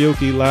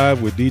karaoke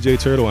live with DJ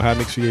Turtle on Hot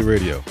Mix VA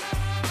Radio.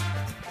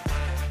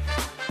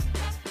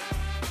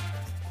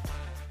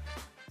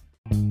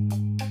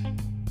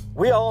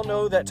 We all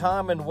know that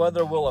time and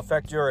weather will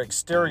affect your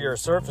exterior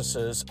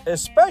surfaces,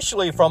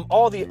 especially from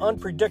all the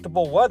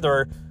unpredictable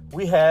weather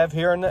we have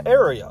here in the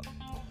area.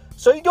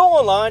 So you go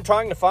online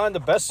trying to find the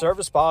best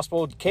service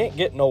possible, you can't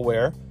get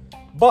nowhere.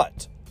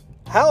 But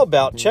how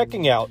about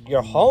checking out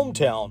your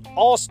hometown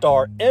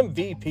all-star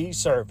MVP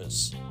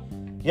service?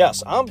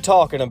 Yes, I'm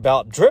talking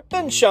about Drip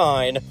and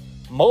Shine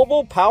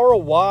Mobile Power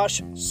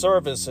Wash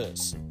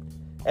Services.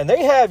 And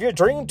they have your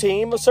dream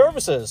team of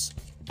services.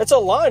 It's a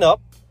lineup.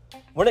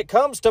 When it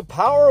comes to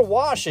power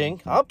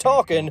washing, I'm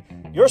talking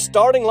your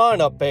starting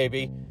lineup,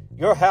 baby.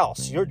 Your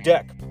house, your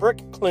deck,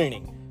 brick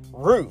cleaning,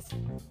 roof,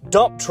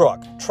 dump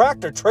truck,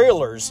 tractor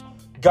trailers,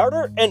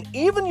 gutter, and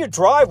even your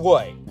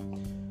driveway.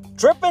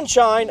 Drip and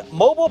Shine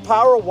Mobile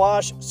Power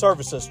Wash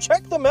Services.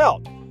 Check them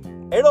out.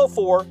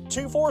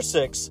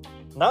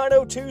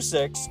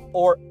 804-246-9026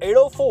 or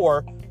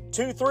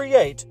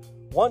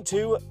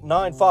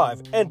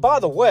 804-238-1295. And by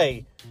the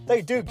way,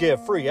 they do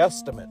give free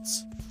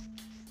estimates.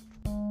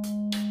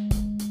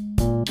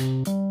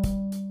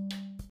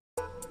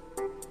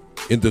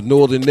 In the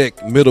Northern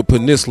Neck, Middle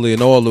Peninsula,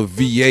 and all of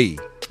VA,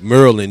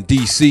 Maryland,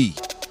 D.C.,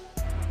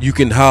 you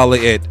can holler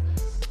at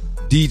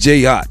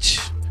DJ Och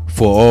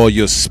for all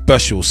your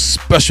special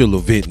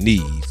event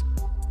needs.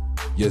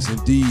 Yes,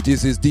 indeed,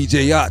 this is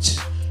DJ Och,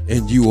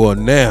 and you are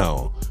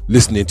now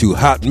listening to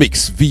Hot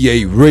Mix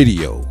VA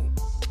Radio.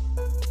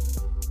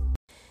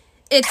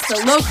 It's the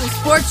local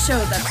sports show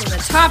that's in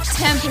the top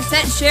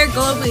 10% share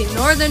globally.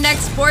 Northern Neck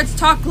Sports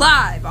Talk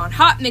Live on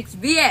Hot Mix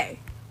VA.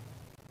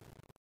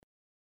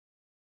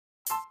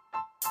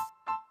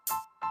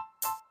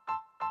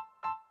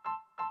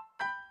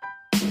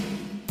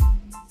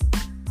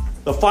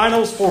 The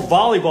finals for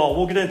volleyball.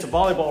 We'll get into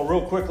volleyball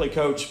real quickly,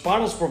 Coach.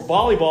 Finals for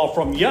volleyball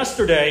from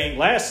yesterday,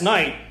 last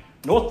night.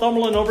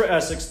 Northumberland over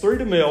Essex,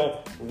 3-0.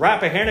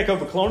 Rappahannock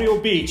over Colonial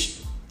Beach,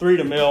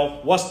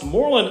 3-0.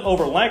 Westmoreland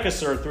over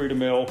Lancaster,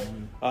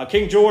 3-0.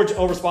 King George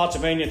over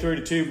Spotsylvania,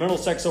 3-2.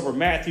 Middlesex over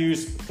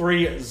Matthews,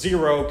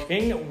 3-0.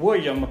 King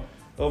William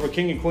over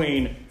King and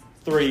Queen,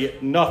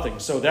 3-0.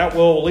 So that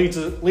will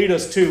lead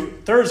us to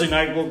Thursday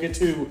night. We'll get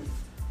to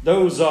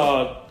those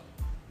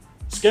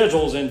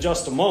schedules in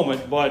just a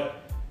moment, but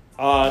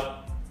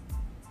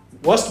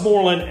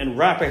Westmoreland and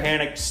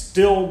Rappahannock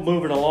still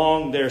moving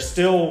along. They're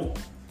still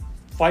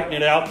fighting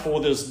it out for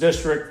this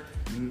district.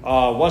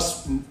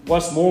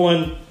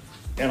 Westmoreland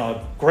in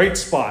a great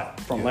spot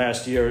from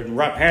last year, and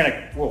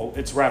Rappahannock, well,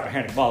 it's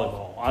Rappahannock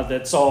volleyball.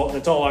 That's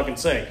all I can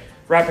say.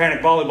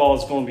 Rappahannock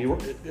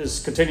volleyball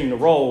is continuing to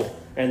roll,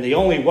 and the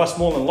only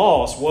Westmoreland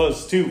loss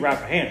was to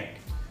Rappahannock.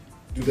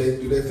 Do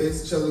they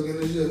face each other again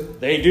this year?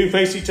 They do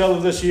face each other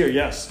this year,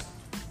 yes.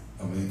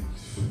 I mean,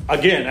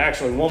 again,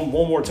 actually, one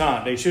more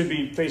time. They should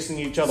be facing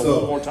each other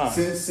one more time.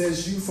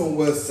 Since you from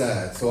West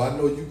Side, so I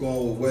know you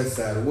going with West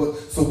Side.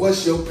 So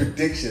what's your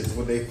predictions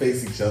when they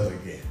face each other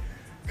again?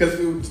 Because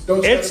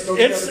it's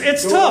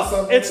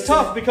tough. It's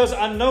tough because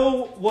I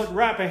know what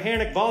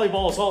Rappahannock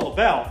volleyball is all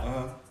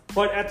about.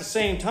 But at the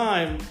same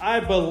time,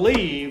 I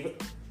believe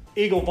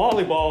Eagle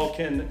volleyball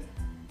can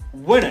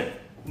win it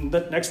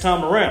the next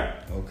time around.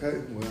 Okay,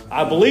 well,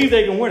 I believe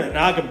they can win it, and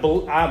I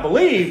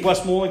believe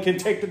Westmoreland can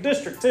take the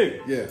district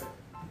too. Yeah,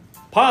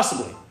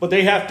 possibly, but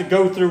they have to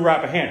go through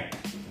Rappahannock.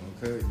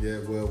 Okay, yeah.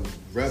 Well,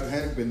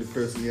 Rappahannock been the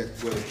person the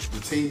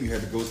team you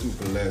had to go through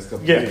for the last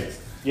couple of years.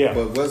 Yeah.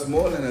 But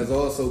Westmoreland has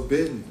also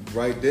been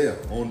right there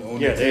on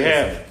yeah, they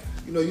have. Side.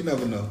 You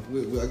never know.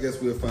 I guess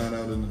we'll find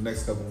out in the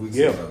next couple of weeks.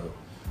 Yeah.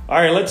 All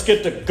right, let's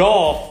get to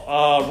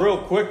golf real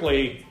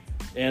quickly.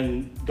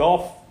 And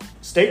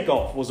state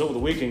golf was over the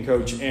weekend,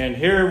 Coach. And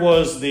here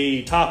was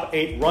the top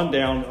 8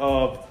 rundown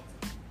of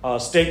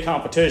state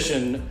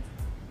competition.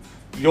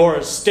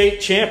 Your state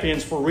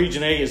champions for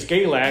Region A is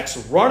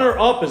Galax.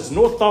 Runner-up is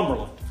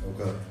Northumberland.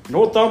 Okay.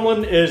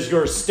 Northumberland is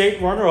your state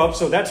runner-up,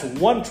 so that's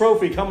one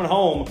trophy coming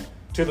home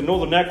to the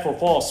Northern Neck for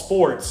fall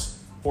sports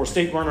for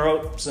state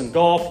runner-ups in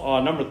golf.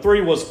 Number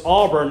 3 was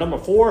Auburn. Number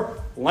 4,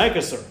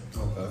 Lancaster.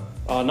 Okay.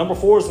 Number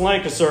 4 is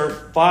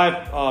Lancaster.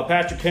 5,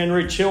 Patrick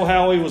Henry.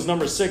 Chilhowie was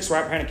number 6.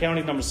 Rappahannock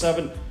County, number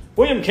 7.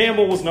 William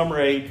Campbell was number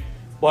 8.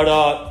 But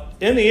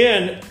in the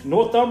end,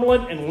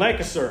 Northumberland and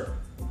Lancaster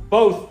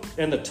both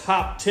in the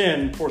top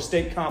 10 for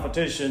state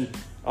competition.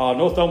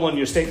 Northumberland,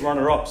 your state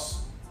runner-ups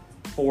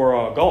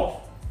for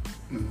golf.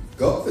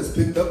 Golf has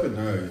picked up in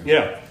the area.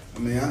 Yeah. I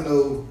mean, I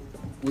know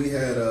we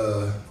got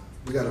a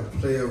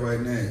player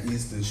right now at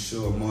Eastern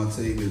Shore,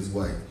 Montavious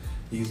White.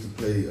 He used to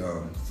play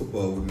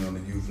football with me on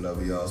the youth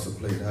level. He also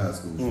played high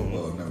school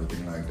football and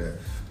everything like that.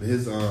 But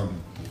his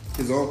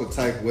uncle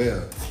Tyke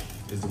Webb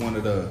is one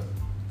of the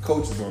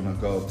coaches on the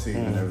golf team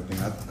and everything.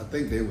 I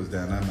think they was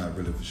down. I'm not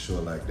really for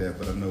sure like that,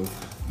 but I know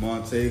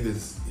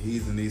Montavious,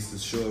 he's in Eastern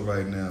Shore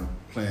right now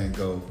playing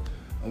golf.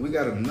 And we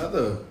got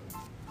another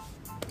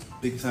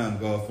big time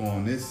golfer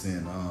on this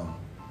end.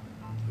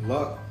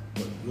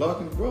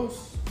 Larkin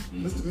Gross,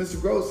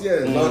 Mr. Gross,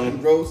 yeah, Larkin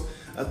Gross.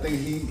 I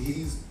think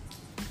he's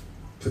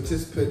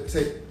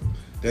participating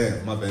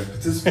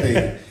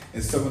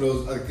in some of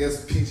those, I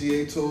guess,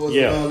 PGA tours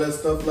and all that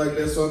stuff like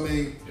that. So I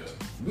mean,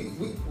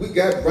 we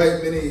got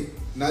right many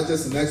not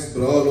just in Essex,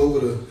 but all over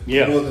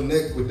the Northern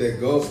Neck with that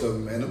golf stuff,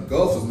 man. Them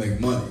golfers make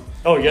money.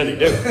 Oh yeah, they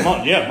do.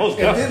 Yeah, most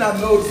definitely. And then I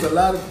noticed a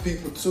lot of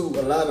people too.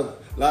 A lot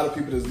of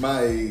people that's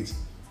my age,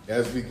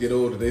 as we get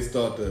older, they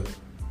start to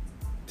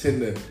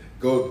tend to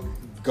go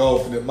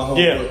golfing at my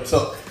home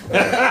tuck.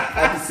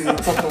 I can see them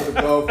tuck on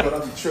the golf, but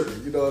I'm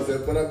tripping. You know what I'm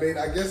saying? But I mean,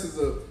 I guess it's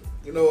a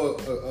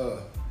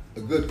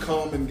good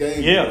calming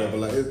game. Yeah. Or whatever.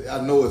 Like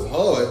I know it's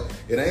hard.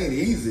 It ain't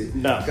easy.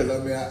 No. Because I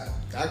mean,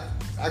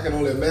 I can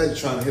only imagine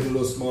trying to hit a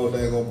little small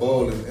daggone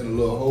ball in a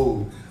little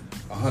hole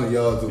 100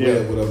 yards away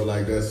or whatever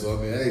like that. So,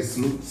 I mean, hey,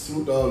 salute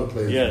to all the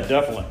players. Yeah,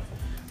 definitely.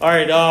 All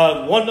right,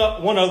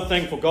 one other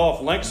thing for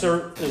golf.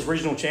 Lancaster is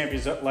regional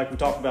champions, like we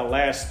talked about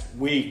last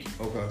week.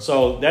 Okay.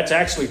 So that's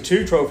actually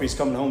 2 trophies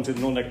coming home to the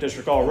Northern Neck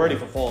District already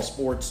for fall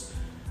sports.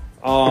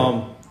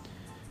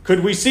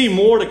 Could we see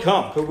more to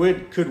come? Could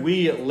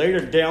we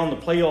later down the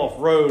playoff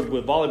road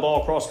with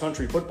volleyball,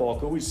 cross-country, football,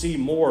 could we see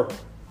more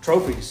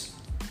trophies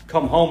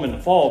come home in the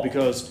fall?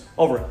 Because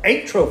over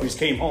 8 trophies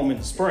came home in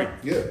the spring.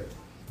 Yeah.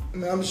 I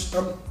mean,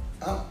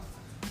 I'm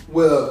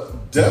well,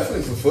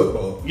 definitely for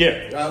football.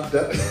 Yeah. I'm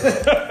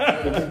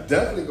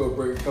definitely going to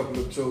bring a couple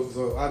of trophies.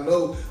 So I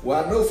know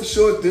for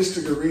sure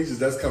district and regions,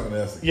 that's coming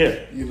to Essex. Yeah.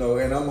 You know,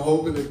 and I'm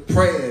hoping and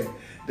praying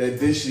that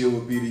this year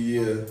will be the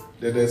year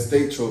that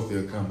state trophy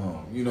will come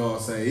home. You know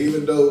what I'm saying?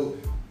 Even though,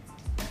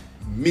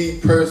 me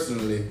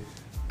personally,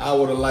 I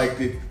would have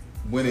liked it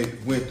when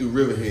it went through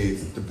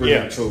Riverheads to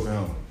bring the trophy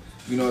home.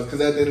 You know,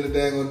 because at the end of the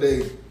daggone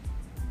day,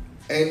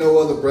 ain't no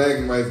other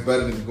bragging rights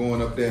better than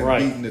going up there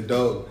and beating the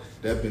dog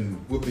that been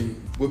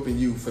whooping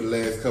you for the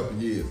last couple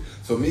of years.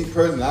 So me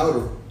personally, I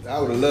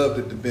would have loved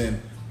it to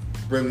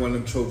bring one of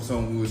them trophies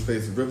home when we was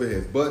facing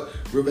Riverheads. But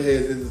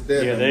Riverheads isn't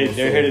there. Yeah,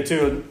 they're headed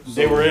to.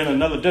 They were in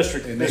another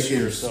district and this they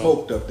year. getting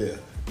smoked up there.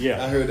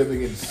 Yeah, I heard they been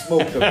getting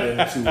smoked up there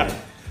in 2 weeks.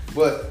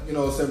 But you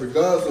know what I'm saying,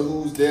 regardless of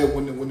who's there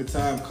when the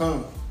time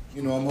comes,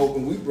 you know, I'm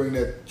hoping we bring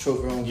that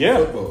trophy home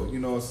for football. You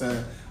know what I'm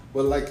saying?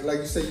 But like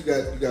you said, you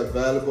got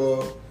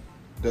volleyball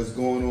that's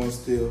going on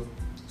still.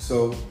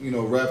 So, you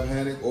know,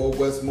 Rappahannock or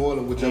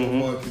Westmoreland, whichever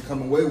one can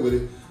come away with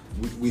it,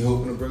 we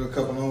hoping to bring a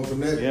couple home from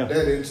that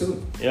in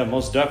too. Yeah,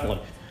 most definitely.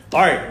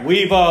 All right,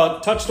 we've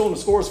touched on the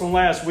scores from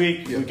last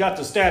week. We got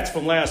the stats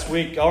from last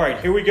week. All right,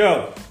 here we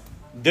go.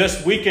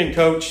 This weekend,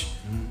 Coach,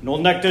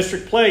 Northern Neck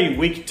District play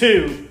week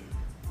 2.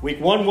 Week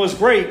 1 was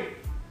great.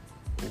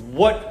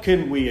 What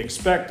can we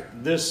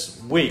expect this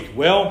week?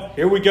 Well,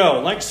 here we go.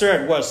 Lancaster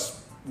at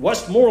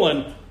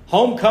Westmoreland,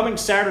 homecoming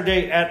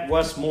Saturday at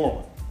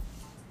Westmoreland.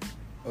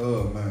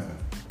 Oh, man.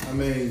 I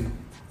mean,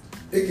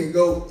 it can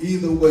go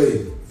either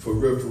way for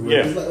real.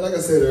 Yeah. Like I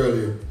said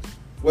earlier,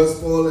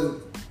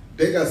 Westmoreland,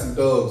 they got some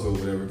dogs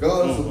over there.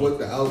 Regardless of what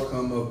the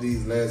outcome of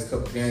these last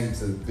couple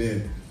games has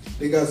been,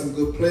 they got some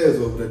good players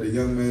over there. The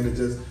young man that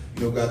just,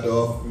 you know, got the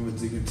offer from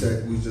Virginia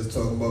Tech, we was just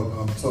talking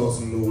about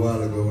tossing a little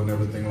while ago and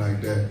everything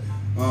like that.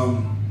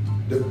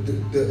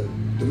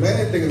 The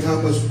main thing is how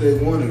much they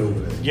wanted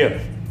over there.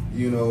 Yeah.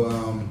 You know,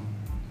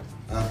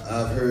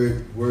 I've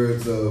heard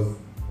words of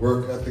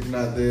work ethic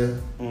not there.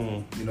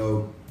 You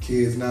know,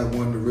 kids not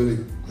wanting to really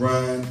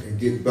grind and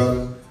get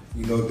better.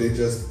 You know, they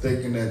just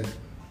thinking that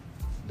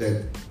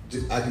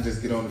I can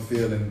just get on the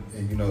field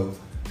and you know,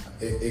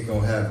 it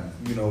gonna happen.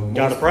 You know,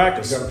 gotta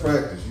practice. You gotta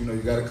practice. You know,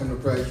 you gotta come to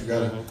practice. You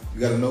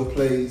gotta know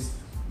plays.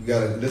 You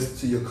gotta listen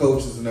to your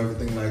coaches and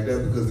everything like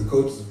that, because the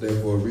coaches are there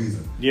for a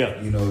reason. Yeah.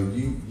 You know,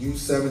 you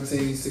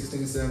 17,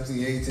 16,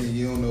 17, 18,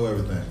 you don't know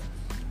everything.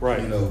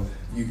 Right. You know,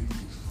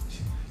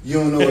 you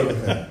don't know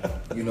everything.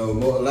 You know,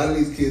 a lot of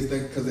these kids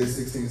think because they're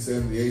 16,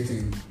 17,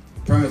 18,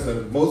 parents are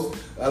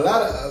a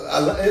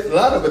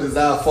lot of it is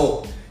our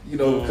fault. You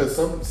know, because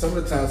some of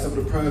the time, some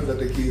of the parents let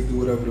their kids do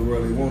whatever the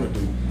world they want to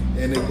do,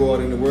 and they go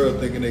out in the world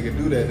thinking they can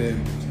do that.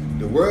 And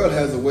the world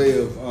has a way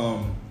of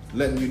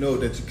letting you know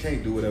that you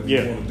can't do whatever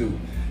you want to do.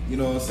 You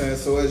know what I'm saying?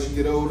 So as you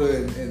get older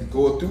and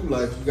go through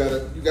life, you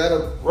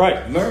gotta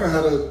learn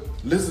how to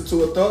listen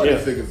to authority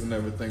figures and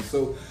everything.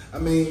 So I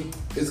mean,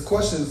 it's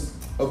questions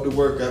of the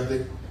work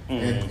ethic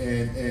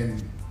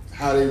and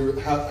how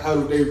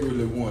do they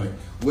really want it?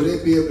 Will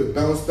they be able to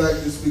bounce back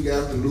this week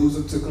after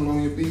losing to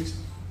Colonial Beach,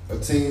 a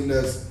team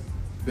that's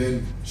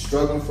been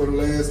struggling for the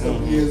last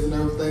couple of years and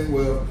everything?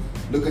 Well,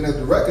 looking at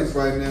the records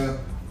right now,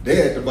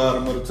 they're at the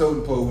bottom of the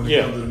totem pole when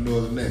it comes to the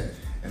Northern Neck.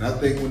 And I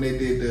think when they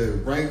did the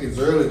rankings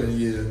earlier in the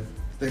year,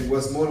 I think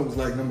Westmoreland was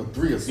like number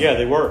 3 or something. Yeah,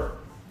 they were.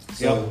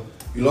 So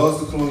you lost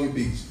to Colonial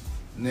Beach.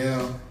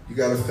 Now you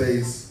got to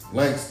face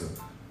Lancaster.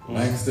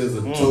 Lancaster's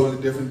a totally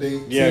different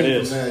team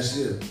from last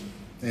year.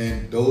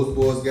 And those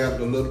boys got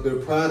a little bit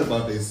of pride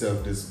about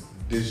themselves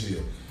this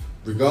year.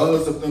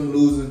 Regardless of them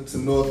losing to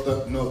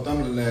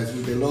Northumberland last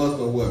week, they lost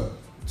by what?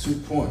 2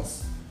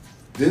 points.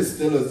 This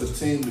still is a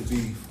team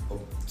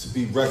to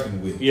be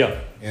reckoned with. Yeah.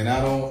 And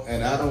I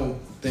don't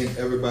think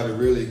everybody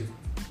really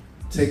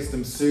takes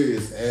them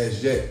serious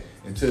as yet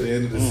until the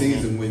end of the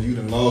season when you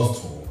done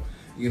lost to them.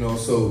 You know,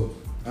 so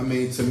I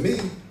mean, to me,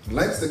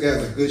 Lancaster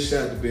got a good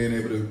shot to being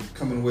able to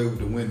come away with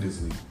the win this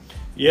week.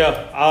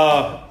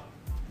 Yeah.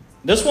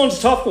 This one's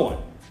a tough one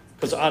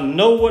because I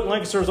know what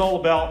Lancaster is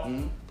all about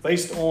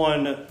based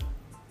on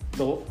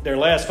their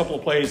last couple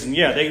of plays. And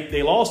yeah,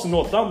 they lost to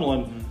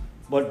Northumberland,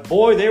 but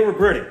boy, they were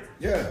gritty.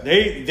 Yeah.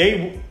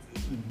 They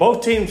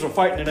both teams were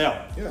fighting it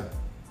out. Yeah.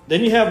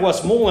 Then you have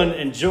Westmoreland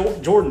and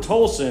Jordan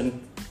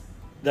Tolson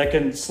that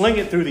can sling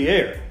it through the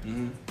air.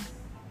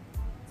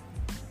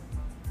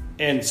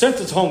 And since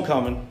it's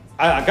homecoming,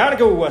 I got to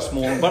go with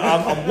Westmoreland, but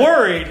I'm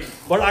worried.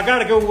 But I got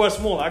to go with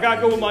Westmoreland. I got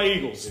to go with my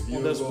Eagles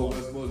on this one.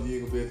 Westmoreland, you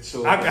ain't gonna be able to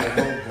show up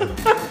at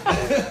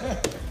homecoming.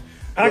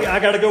 I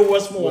got to go with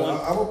Westmoreland.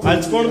 Well,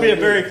 it's going to be a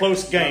very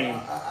close game.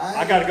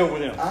 I got to go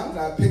with them. I'm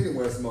not picking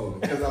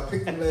Westmoreland because I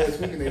picked them last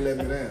week and they let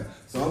me down.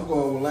 So I'm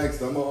going with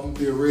Lancaster. I'm going to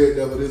be a Red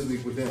Devil this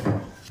week with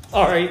them.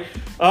 All right.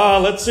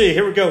 Let's see.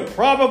 Here we go.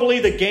 Probably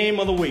the game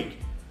of the week.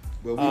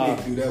 Well, we need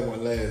to do that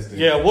one last. Then.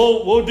 Yeah,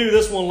 we'll do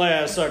this one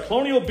last.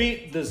 Colonial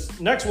Beach. This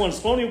next one is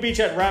Colonial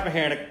Beach at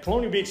Rappahannock.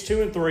 Colonial Beach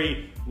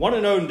 2-3,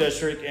 1-0 in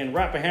district, and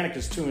Rappahannock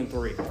is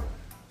 2-3.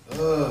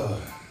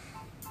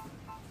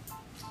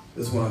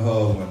 This one a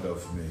hard one though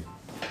for me,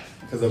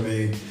 because I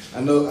mean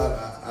I know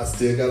I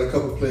still got a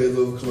couple players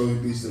over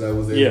Colonial Beach that I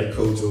was able to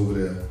coach over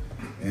there,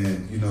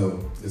 and you know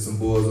there's some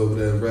boys over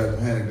there at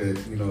Rappahannock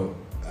that you know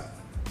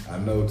I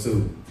know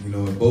too. You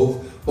know, and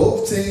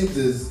both teams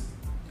is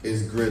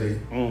gritty.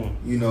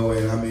 You know,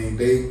 and I mean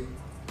they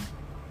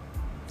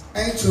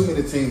ain't too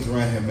many teams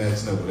around here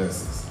matching up with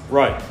Essex.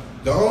 Right.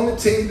 The only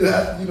team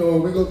that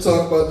we're gonna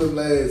talk about them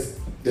last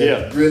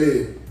that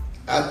really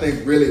I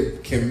think really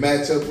can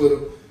match up with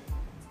them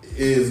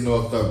is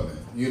Northumberland.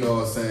 You know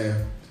what I'm saying?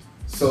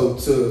 So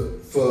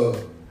for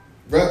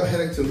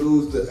Rappahannock to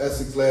lose to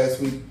Essex last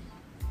week,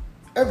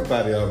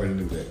 everybody already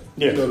knew that.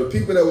 Yeah. You know, the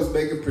people that was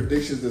making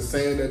predictions and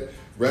saying that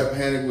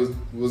Rappahannock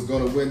was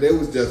going to win, they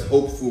was just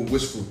hopeful,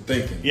 wishful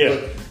thinking. Yeah.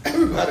 But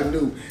everybody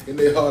knew in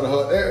their heart of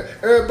heart.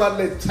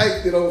 Everybody that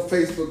typed it on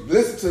Facebook,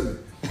 listen to me.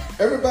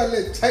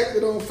 Everybody that typed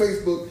it on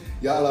Facebook,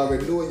 y'all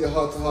already knew in your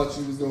heart to heart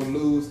you was going to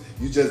lose.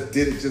 You just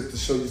did it just to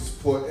show your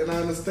support. And I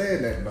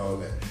understand that and all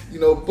that. You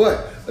know,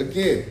 but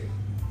again,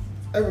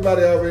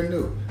 everybody already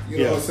knew. You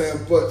know what I'm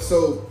saying? But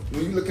so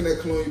when you're looking at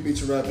Colonial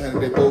Beach and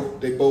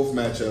Rappahannock, they both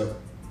match up.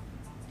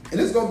 And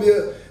it's gonna be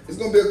a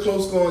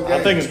close scoring game.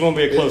 I think it's gonna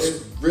be a close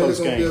game. It's really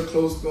gonna be a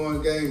close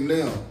scoring game.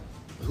 Now,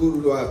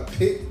 who do I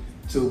pick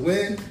to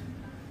win?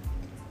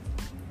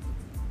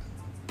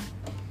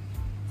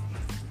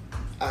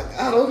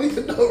 I don't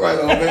even know right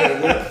on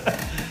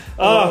that.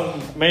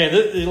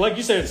 Man, like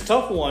you said, it's a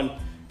tough one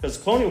because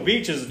Colonial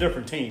Beach is a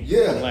different team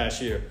from last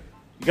year.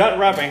 You got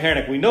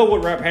Rappahannock. We know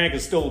what Rappahannock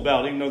is still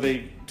about, even though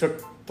they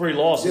took 3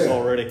 losses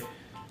already.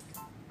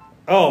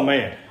 Oh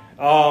man.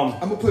 I'm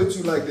gonna put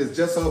you like this,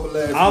 just over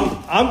last week.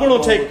 I'm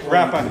gonna take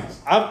Rappahannock.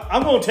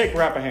 I'm gonna take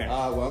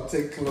Rappahannock. Well, I'm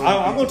taking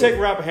I'm gonna take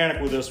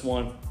Rappahannock with this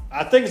one.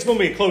 I think it's gonna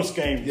be a close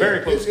game, very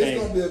close game.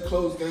 It's gonna be a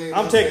close game.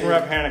 I'm taking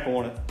Rappahannock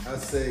on it. I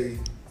say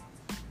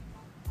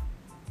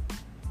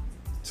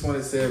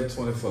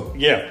 27-24.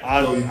 Yeah,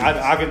 I'll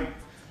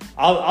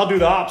do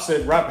the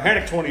opposite.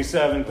 Rappahannock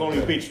 27,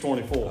 Colonial Beach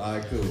 24. All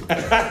right, cool.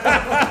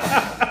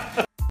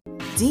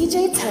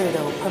 DJ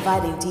Turtle,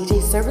 providing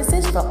DJ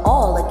services for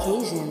all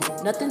occasions.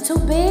 Nothing too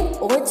big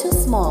or too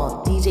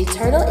small. DJ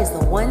Turtle is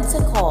the one to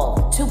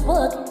call. To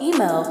book,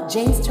 email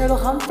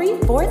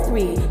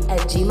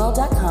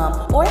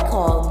jamesturtlehumphrey43@gmail.com or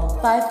call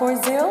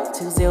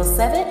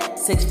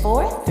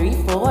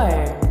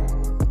 540-207-6434.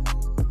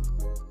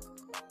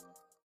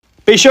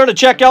 Be sure to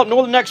check out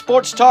Northern Neck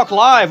Sports Talk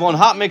Live on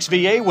Hot Mix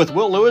VA with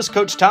Will Lewis,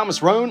 Coach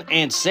Thomas Roane,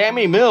 and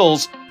Sammy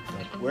Mills.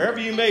 Wherever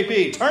you may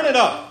be, turn it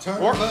up.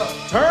 Turn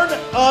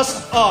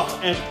us up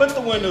and put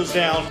the windows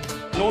down.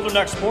 Northern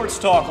Neck Sports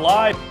Talk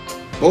Live.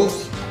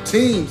 Both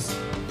teams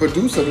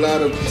produce a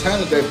lot of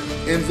talent that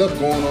ends up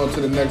going on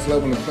to the next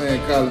level and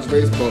playing college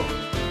baseball.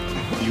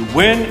 You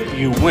win,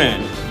 you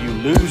win. You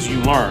lose,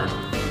 you learn.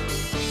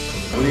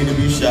 We need to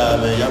be shy,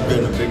 man. Y'all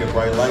bring the big and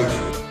bright lights.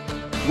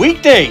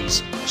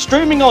 Weekdays,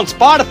 streaming on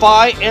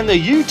Spotify and the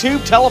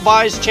YouTube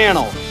televised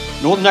channel.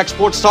 Northern Neck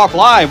Sports Talk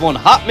Live on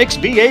Hot Mix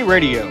VA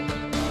Radio.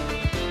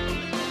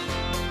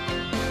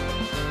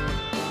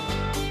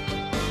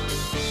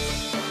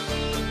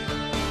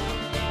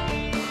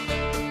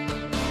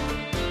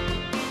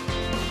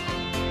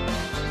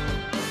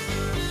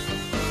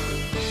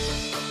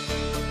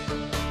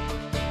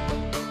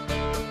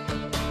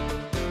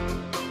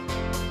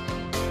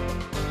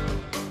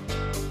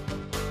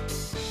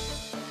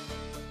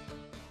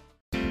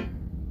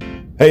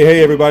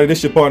 Hey everybody, this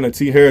is your partner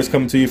T. Harris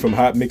coming to you from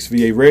Hot Mix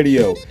VA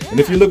Radio. And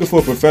if you're looking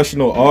for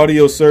professional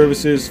audio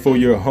services for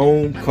your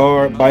home,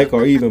 car, bike,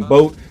 or even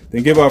boat,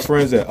 then give our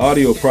friends at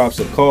Audio Props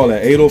a call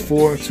at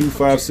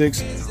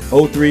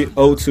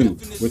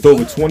 804-256-0302. With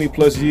over 20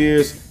 plus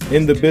years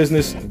in the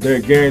business,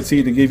 they're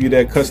guaranteed to give you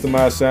that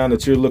customized sound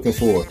that you're looking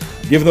for.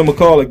 Give them a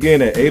call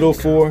again at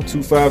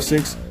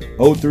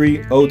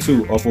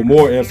 804-256-0302, or for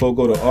more info,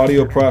 go to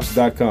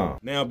audioprops.com.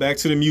 Now back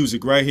to the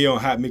music right here on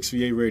Hot Mix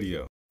VA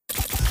Radio.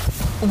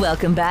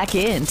 Welcome back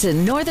in to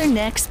Northern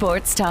Neck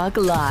Sports Talk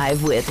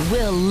Live with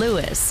Will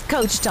Lewis,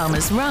 Coach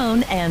Thomas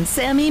Roane, and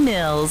Sammy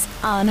Mills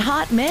on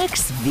Hot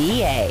Mix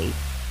VA.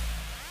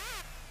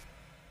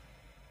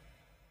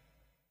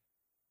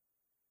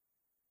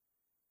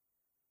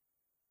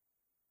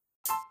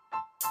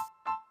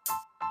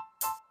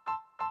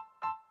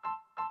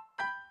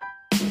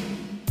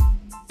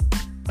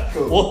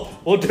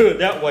 We'll do it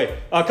that way.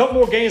 A couple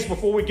more games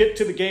before we get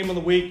to the game of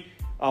the week.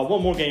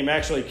 One more game,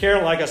 actually.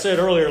 Like I said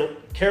earlier,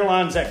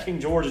 Caroline's at King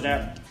George in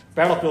that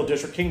Battlefield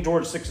District. King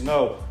George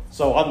 6-0.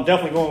 So I'm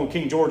definitely going with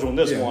King George on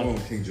this one. I'm going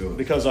with King George.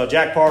 Because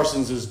Jack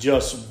Parsons is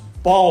just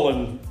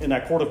balling in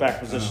that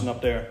quarterback position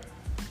up there.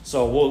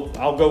 So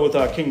I'll go with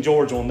King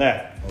George on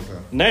that. Okay.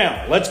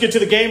 Now, let's get to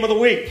the game of the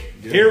week.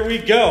 Yeah. Here we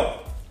go.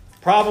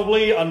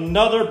 Probably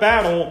another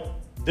battle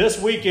this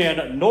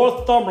weekend.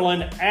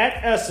 Northumberland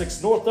at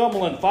Essex.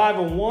 Northumberland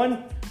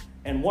 5-1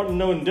 and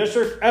 1-0 in the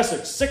district.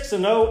 Essex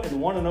 6-0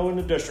 and 1-0 in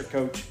the district,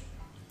 Coach.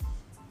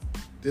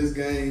 This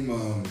game,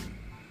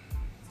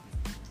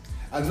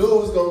 I knew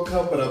it was gonna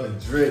come, but I've been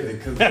dreading it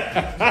because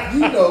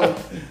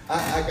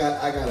I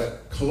got a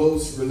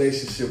close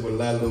relationship with a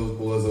lot of those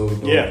boys over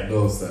the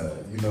north side.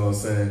 You know what I'm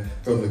saying?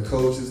 From the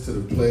coaches to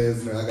the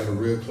players, man, I got a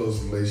real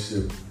close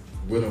relationship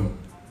with them,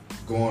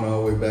 going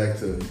all the way back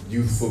to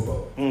youth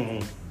football.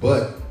 Mm-hmm.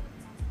 But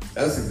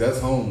Essex, that's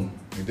home.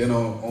 And then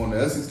on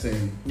the Essex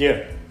team,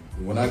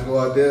 when I go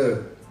out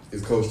there,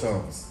 it's Coach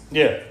Thomas.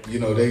 Yeah. You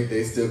know,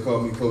 they still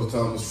call me Coach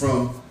Thomas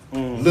from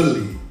Little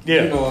League.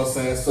 Yeah. You know what I'm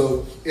saying?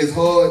 So it's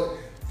hard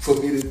for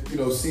me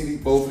to, see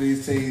both of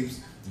these teams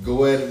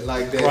go at it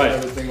like that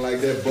and everything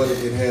like that, but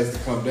it has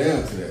to come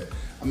down to that.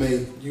 I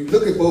mean, you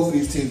look at both of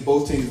these teams,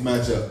 both teams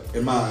match up,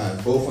 in my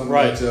eyes. Both of them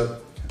match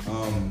up.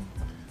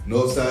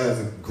 Northside has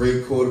a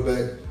great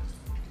quarterback.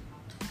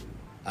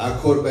 Our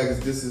quarterback,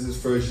 this is his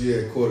first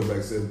year at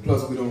quarterback. So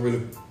plus, we don't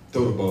really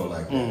throw the ball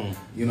like that.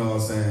 You know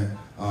what I'm saying?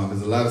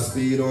 There's a lot of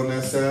speed on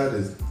that side.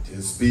 There's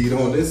speed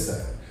on this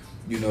side.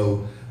 You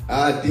know,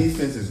 our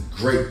defense is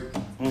great.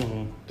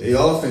 Their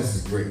offense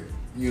is great.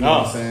 You know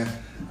what I'm saying?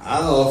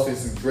 Our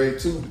offense is great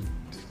too.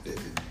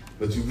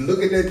 But you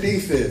look at that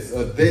defense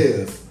of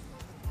theirs,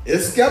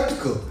 it's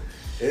skeptical.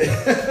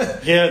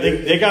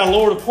 They got to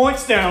lower the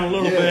points down a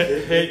little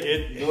bit.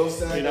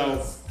 Northside got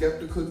a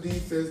skeptical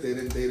defense. They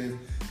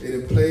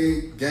didn't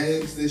play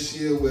games this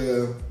year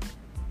where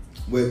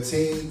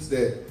teams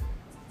that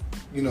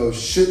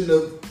shouldn't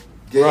have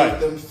gave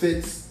them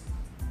fits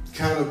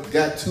kind of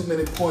got too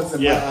many points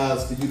in my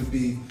eyes for you to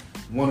be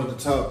one of the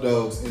top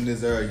dogs in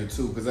this area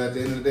too. Because at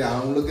the end of the day, I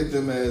don't look at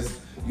them as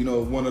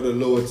one of the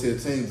lower tier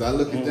teams. I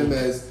look at them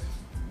as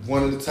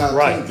one of the top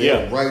teams.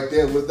 They're right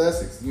there with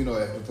Essex.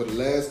 For the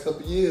last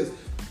couple of years,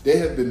 they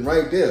have been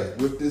right there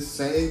with this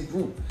same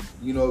group.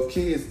 Of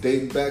kids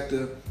dating back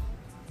to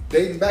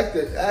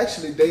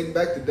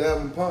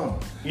Dalvin Palmer.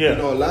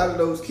 Yeah. A lot of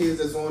those kids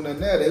that's on there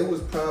now, they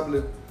was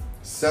probably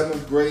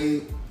 7th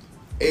grade,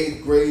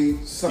 8th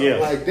grade, something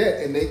like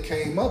that, and they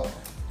came up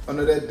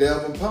under that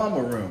Dalvin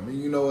Palmer room.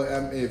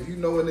 And if you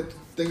know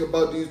anything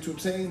about these two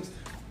teams,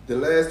 the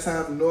last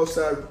time the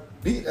Northside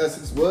beat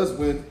Essex was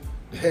when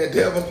they had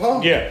Dalvin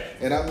Palmer. Yeah.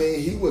 And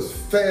he was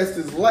fast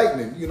as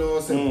lightning, you know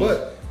what I'm saying?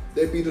 But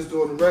they beat us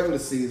during the regular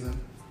season,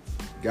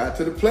 got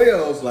to the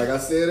playoffs, like I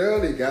said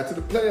earlier, got to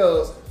the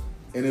playoffs,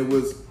 and it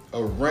was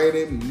a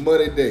rainy,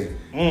 muddy day.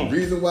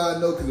 Reason why I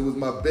know, because it was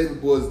my baby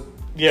boy's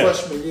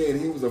freshman year, and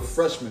he was a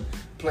freshman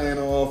playing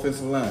on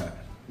offensive line.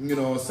 You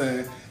know what I'm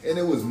saying? And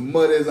it was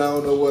muddy as I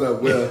don't know what.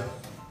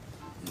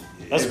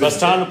 That's the best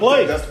time to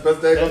play. That's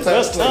the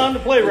best time to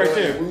play right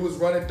there. We was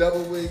running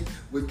double wing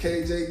with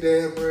KJ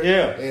Dammer.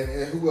 Yeah.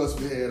 And who else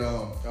we had?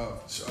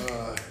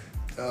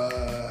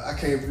 I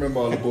can't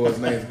remember all the boys'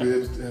 names,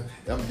 but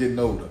I'm getting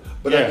older.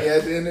 But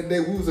at the end of the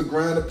day, we was a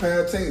grind and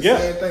pound team.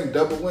 Same thing,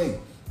 double wing.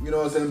 You know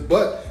what I'm saying?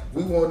 But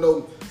we want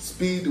no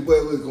speed to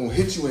where we're going to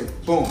hit you and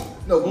boom.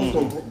 No, we was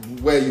going to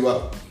wear you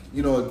out.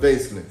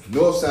 Basically.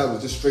 Northside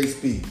was just straight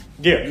speed.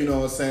 Yeah. You know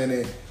what I'm saying?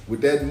 And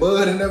with that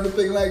mud and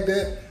everything like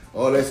that,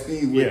 all that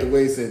speed went the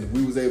waste, and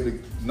we was able to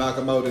knock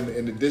them out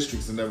in the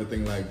districts and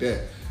everything like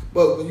that.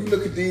 But when you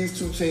look at these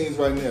two teams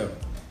right now,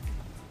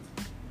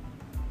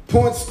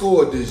 points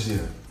scored this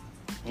year.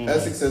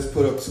 Essex has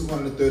put up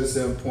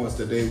 237 points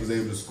that they was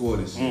able to score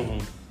this year.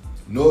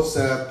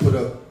 Northside was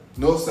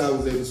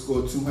able to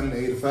score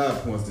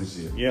 285 points this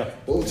year. Yeah.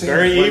 Both teams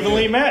very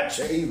evenly matched.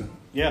 They're even.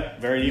 Yeah,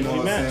 very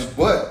evenly matched.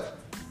 But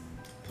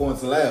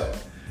points allowed.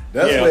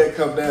 That's where it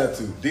comes down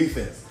to.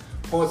 Defense.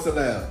 Points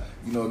allowed.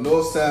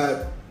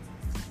 Northside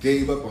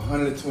gave up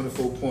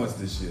 124 points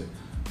this year.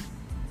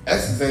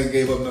 Essex ain't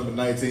gave up number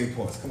 19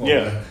 points. Come on,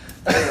 man.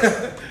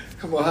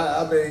 Come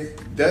on.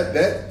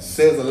 That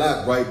says a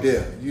lot right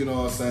there. You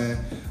know what I'm saying?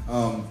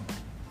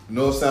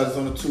 Northside is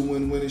on a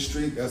 2-win winning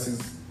streak.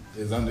 Essex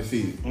is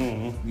undefeated.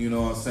 You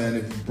know what I'm saying?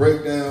 If you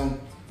break down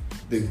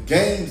the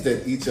games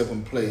that each of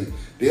them played,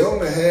 they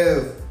only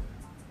have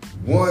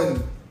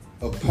one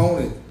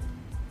opponent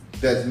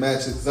that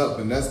matches up,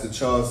 and that's the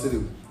Charles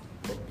City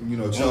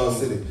Charles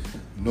City.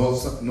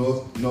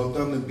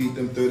 Northumberland beat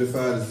them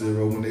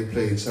 35-0 when they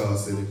played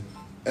Charles City.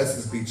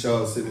 Essex beat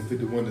Charles City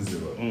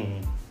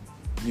 51-0.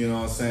 You know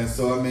what I'm saying?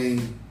 So I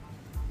mean,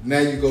 now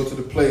you go to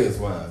the players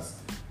wise,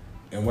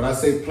 and when I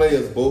say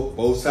players,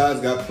 both sides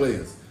got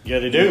players. Yeah,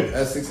 they do.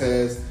 Essex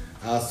has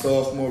our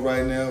sophomore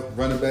right now,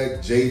 running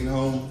back Jaden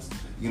Holmes.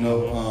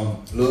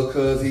 Lil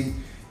Cuz,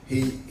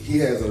 he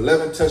has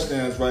 11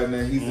 touchdowns right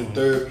now. He's in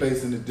third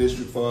place in the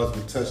district for us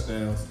with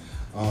touchdowns.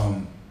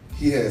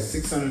 He has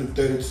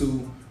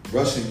 632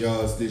 rushing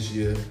yards this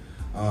year.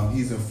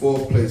 He's in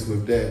fourth place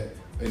with that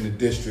in the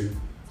district.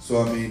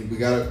 So I mean, we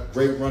got a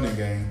great running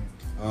game.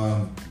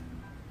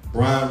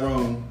 Brian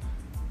Roane,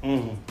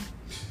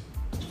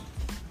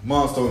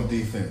 monster on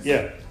defense.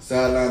 Yeah.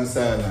 Sideline to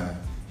sideline.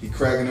 He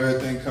cracking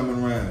everything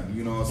coming around.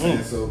 You know what I'm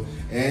saying? So,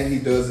 and he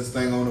does his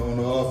thing on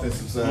the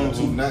offensive side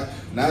too. Not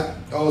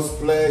all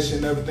splash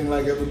and everything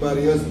like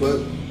everybody else, but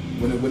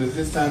when it's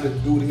his time to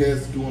do what he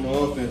has to do on the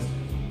offense,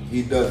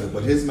 he does it.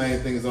 But his main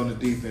thing is on the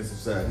defensive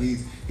side.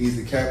 He's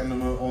the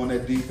captain on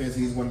that defense.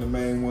 He's one of the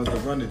main ones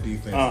that run the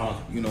defense.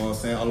 You know what I'm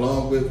saying?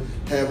 Along with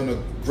having a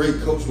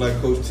great coach like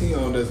Coach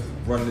Tion that's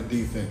running the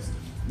defense.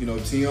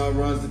 Tion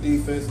runs the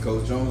defense.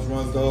 Coach Jones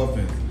runs the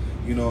offense.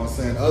 You know what I'm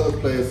saying? Other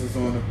players is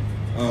on the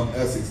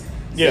Essex.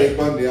 Zay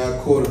Bundy, our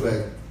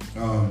quarterback.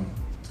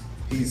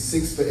 He's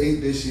 6 for 8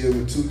 this year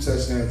with 2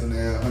 touchdowns in the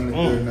air,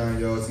 139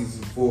 yards. He's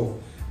in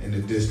fourth in the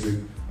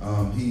district.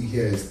 He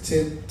has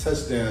 10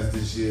 touchdowns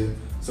this year,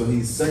 so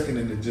he's second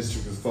in the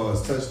district as far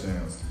as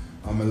touchdowns.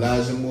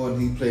 Elijah Morton,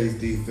 he plays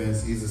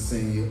defense. He's a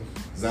senior.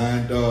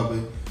 Zion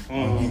Darby,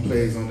 he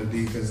plays on the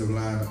defensive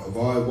line.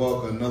 Avari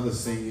Walker, another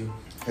senior,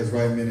 has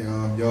right many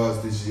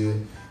yards this year.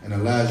 And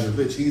Elijah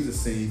Rich, he's a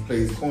senior. He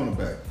plays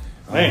cornerback.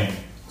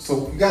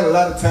 So you got a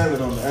lot of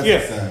talent on the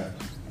Essex side.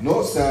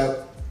 North side,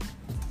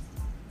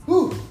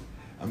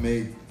 I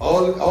mean,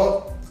 all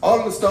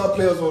of the star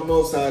players on the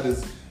north side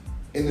is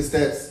in the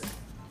stats.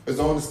 Is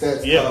on the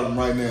stats column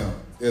right now.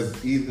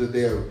 Is either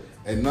they're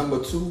at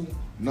number 2,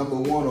 number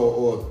 1,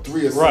 or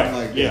 3 or something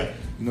like that.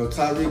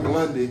 Tyreek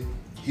Lundy,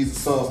 he's a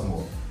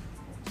sophomore.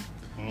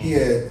 He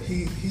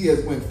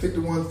has went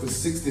 51 for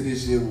 60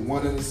 this year with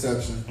 1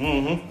 interception.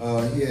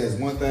 He has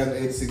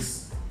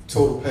 1,086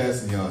 total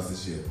passing yards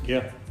this year.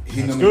 Yeah.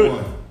 He's number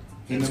 1.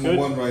 He's number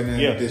 1 right now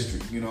in the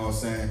district. You know what I'm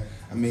saying?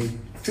 I mean,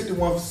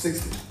 51 for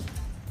 60.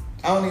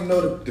 I don't even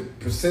know the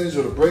percentage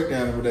or the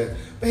breakdown of that.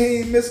 But he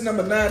ain't missed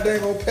number 9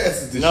 dang old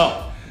passes this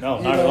year. No,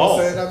 you not know at all.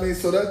 What I'm saying? I mean,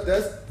 so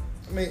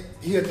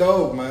he a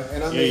dog, man.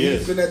 And I mean,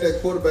 he's been at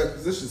that quarterback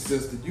position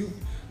since the youth.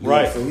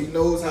 Right. So he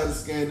knows how to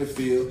scan the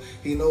field.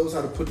 He knows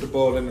how to put the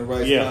ball in the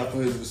right spot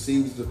for his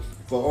receivers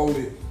for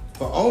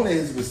only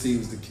his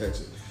receivers to catch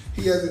it.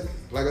 He hasn't,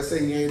 like I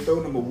say, he ain't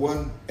thrown number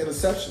 1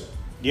 interception.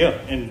 Yeah,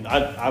 and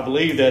I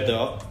believe that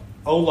the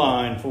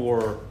O-line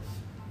for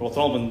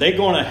Northumberland, they're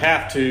going to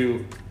have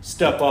to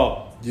step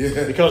up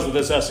because of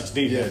this Essex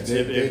defense.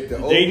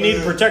 They need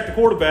to protect the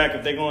quarterback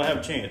if they're going to have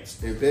a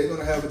chance. If they're going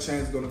to have a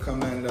chance, it's going to come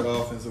down to that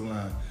offensive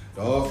line.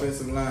 The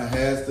offensive line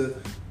has to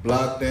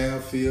block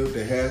downfield.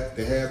 They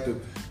have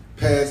to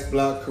pass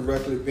block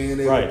correctly, being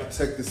able to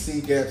protect the C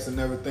gaps and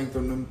everything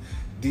from them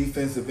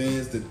defensive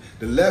ends.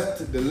 The left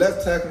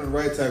tackle and the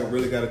right tackle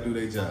really got to do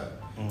their job.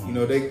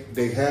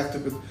 They have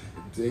to.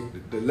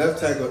 The left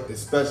tackle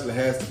especially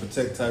has to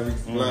protect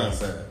Tyreek's blind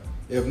side.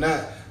 If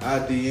not, our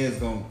DN's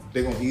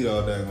they're gonna eat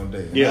all day. And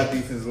our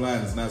defensive line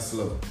is not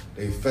slow.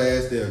 They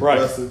fast, they're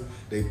aggressive,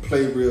 they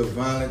play real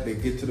violent, they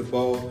get to the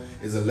ball.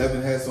 There's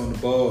 11 hats on the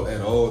ball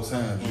at all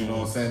times. You know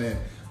what I'm saying? And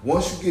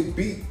once you get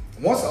beat,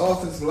 once the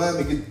offensive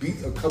lineman get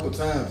beat a couple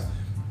times,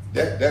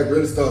 that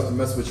really starts to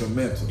mess with your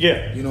mental.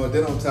 And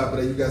then on top of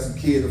that, you got some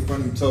kid in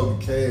front of you talking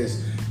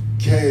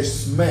cash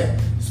smack,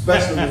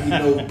 especially when he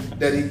know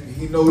that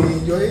he know he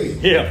in your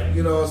head.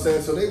 You know what I'm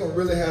saying? So they're gonna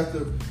really have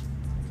to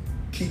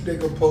keep their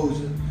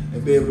composure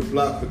and be able to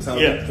block for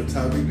Tyreek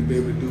to be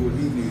able to do what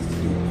he needs to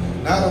do.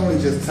 Not only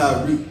just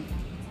Tyreek,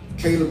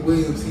 Caleb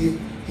Williams,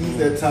 he's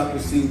that top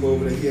receiver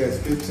over there. He has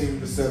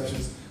 15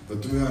 receptions for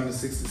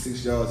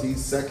 366 yards.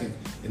 He's second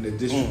in the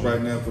district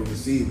right now for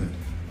receiving.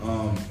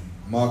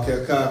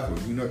 Marquette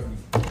Cochran,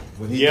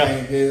 when he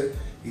came here,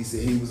 he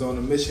said he was on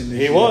a mission this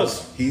year.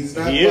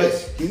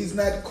 He's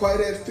not quite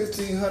at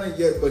 1,500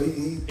 yet, but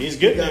he's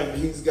good.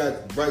 He's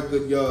got right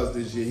good yards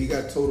this year. He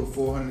got total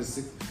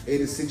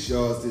 486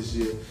 yards this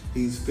year.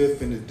 He's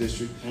 5th in the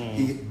district.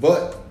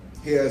 But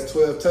he has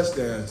 12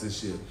 touchdowns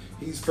this year.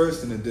 He's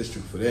first in the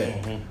district for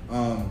that.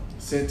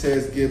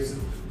 Sentez Gibson,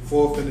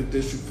 4th in the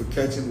district for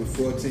catching with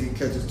 14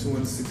 catches,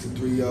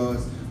 263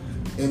 yards.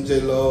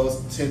 MJ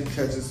Laws, 10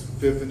 catches,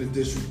 5th in the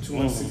district,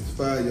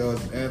 265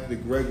 yards. And Anthony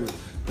Gregory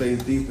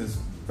plays defense,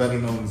 better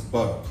known as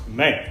Butter.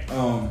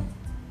 Man.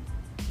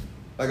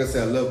 Like I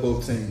said, I love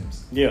both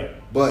teams.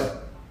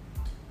 But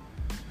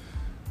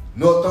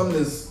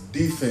Northumberland's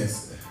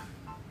defense,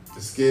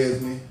 it scares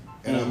me.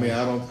 And I mean,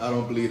 I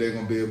don't believe they're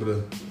gonna be able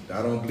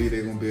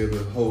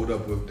to hold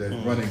up with that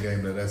running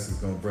game that Essex is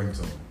gonna bring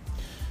to them.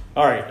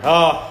 All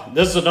right,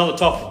 this is another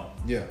tough one.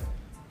 Yeah.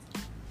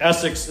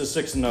 Essex is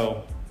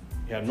 6-0.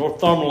 You have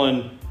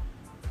Northumberland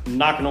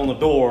knocking on the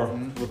door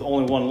with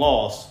only one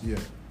loss. Yeah.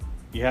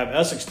 You have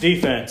Essex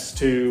defense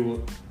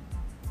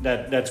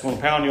that's going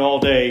to pound you all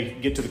day,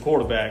 get to the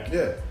quarterback.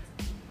 Yeah.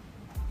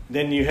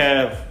 Then you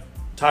have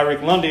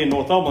Tyreek Lundy in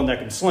Northumberland that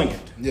can sling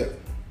it. Yeah.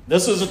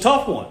 This is a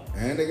tough one.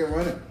 And they can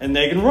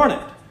run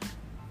it.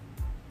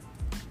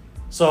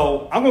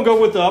 So I'm going to go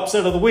with the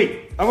upset of the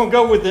week. I'm going to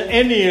go with the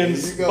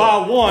Indians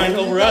by 1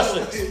 over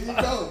Essex. There you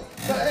go.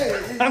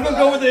 I'm going to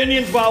go with the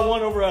Indians by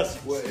 1 over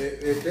Essex. Well,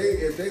 if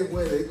they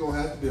win, they're going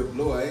to have to be a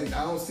blowout. I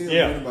don't see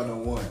them winning by no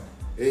 1.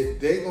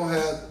 They're going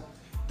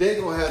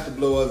to have to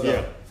blow us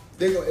up.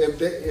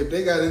 If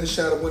they got any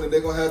shot of winning,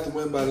 they're going to have to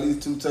win by at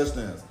least 2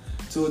 touchdowns.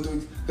 2 or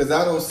 3. Because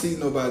I don't see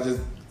nobody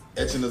just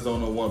etching us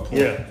on no 1 point.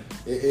 Yeah.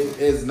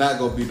 It's not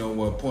going to be no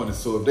 1 pointer.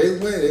 So if they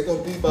win, they're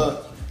going to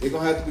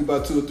have to be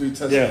about 2 or 3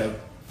 touchdowns.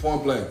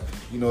 Point blank.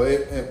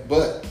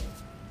 But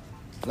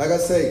like I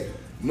say,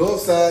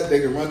 north side,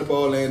 they can run the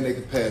ball and they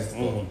can pass the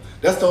ball.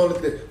 That's the only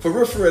thing. For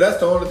real, that's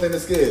the only thing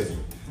that scares me.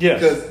 Yeah.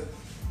 Because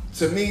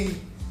to me,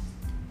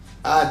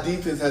 our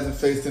defense hasn't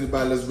faced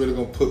anybody that's really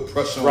going to put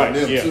pressure on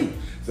them too.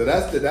 So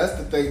that's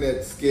the thing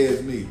that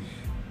scares me.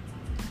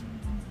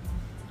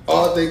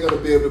 Are they going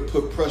to be able to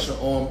put pressure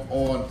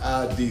on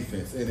our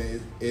defense?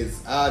 And is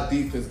our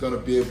defense going to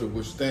be able to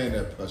withstand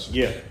that pressure?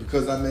 Yeah.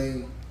 Because,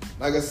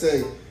 like I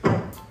say,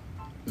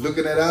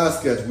 looking at our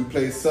schedule, we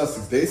played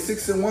Sussex. They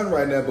 6-1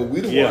 right now, but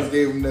we the ones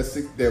gave them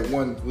that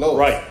 1 loss.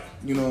 Right.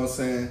 You know what I'm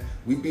saying?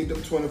 We beat them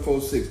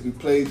 24-6. We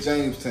played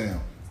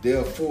Jamestown.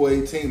 They're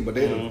 4-18, but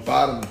they're the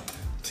bottom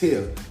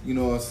tier. You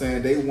know what I'm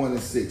saying? They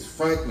 1-6.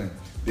 Franklin,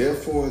 they're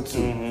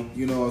 4-2.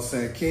 You know what I'm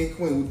saying? King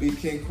Queen, we beat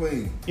King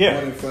Queen.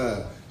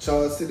 1-5.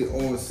 Charles City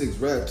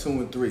 0-6. Rap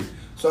 2-3.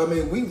 So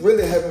we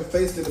really haven't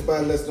faced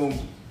anybody that's gonna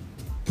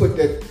put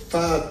that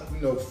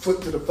 5,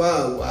 foot to the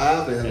 5.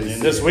 However,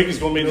 and this week is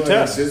gonna be the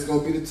test. This is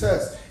gonna be the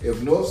test. If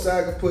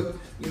Northside can put,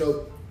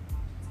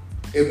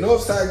 if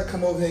Northside can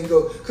come over here and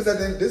go, because I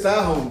think this is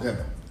our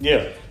homecoming.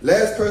 Yeah.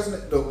 Last person,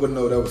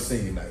 that was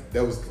senior night.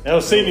 That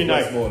was senior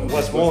night.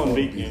 Westmoreland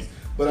beat you.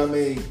 But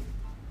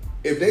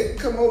if they can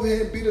come over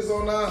here and beat us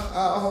on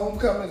our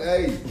homecoming,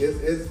 hey,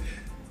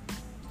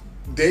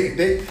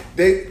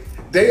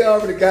 they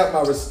already got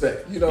my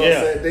respect. You know what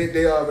I'm saying?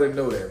 They already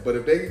know that. But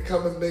if they can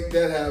come and make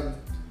that happen,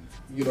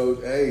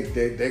 hey,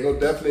 they gonna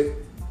definitely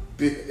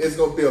it's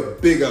gonna be a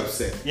big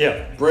upset.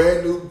 Yeah.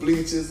 Brand new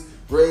bleachers,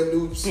 brand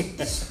new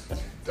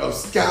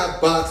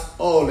skybox,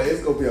 all that.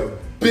 It's gonna be a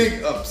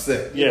big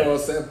upset. You know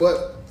what I'm saying?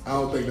 But I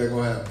don't think they're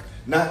gonna happen.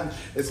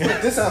 This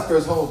is our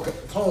first home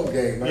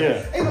game, man.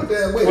 Yeah. Ain't no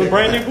damn way. With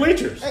brand new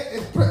bleachers.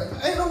 Ain't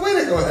no way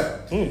they're gonna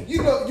happen.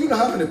 You know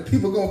how many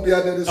people gonna be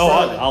out there this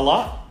Friday? A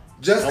lot.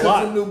 Just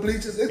because of new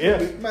bleachers, it's gonna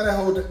be, man,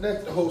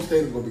 the whole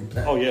stadium gonna be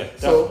packed. Oh yeah.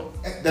 So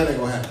that ain't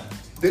gonna happen.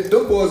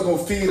 Them boys gonna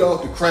feed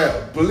off the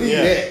crowd. Believe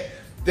that.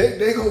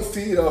 They gonna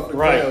feed off the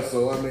crowd.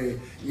 So I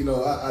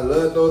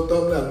love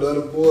Northumberland, I love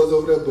the boys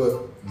over there,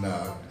 but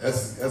nah,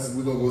 that's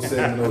we're gonna go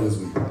 7-0 this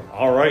week.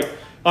 All right,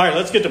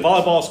 let's get to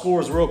volleyball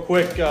scores real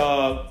quick.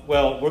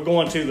 We're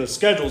going to the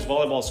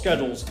volleyball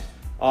schedules.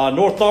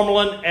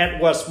 Northumberland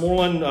at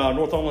Westmoreland.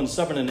 Northumberland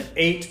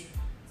 7-8.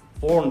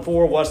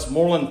 4-4,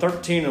 Westmoreland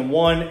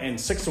 13-1 and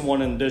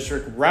 6-1 in the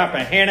district.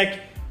 Rappahannock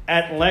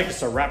at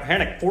Lancaster.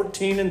 Rappahannock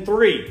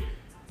 14-3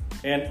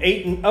 and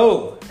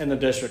 8-0 in the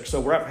district.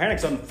 So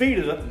Rappahannock's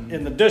undefeated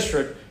in the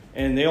district,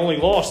 and they only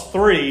lost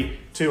 3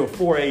 to a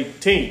 4A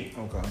team.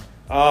 Okay.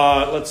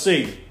 Let's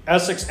see.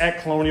 Essex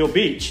at Colonial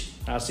Beach.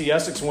 I see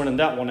Essex winning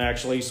that one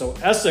actually. So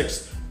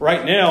Essex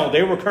right now,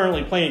 they were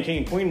currently playing King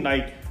and Queen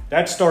night.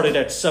 That started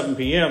at 7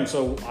 p.m.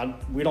 So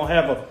we don't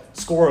have a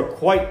score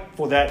quite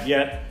for that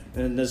yet.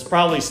 And it's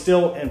probably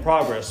still in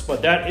progress.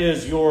 But that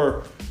is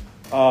your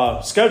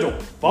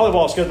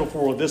volleyball schedule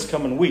for this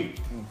coming week.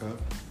 Okay.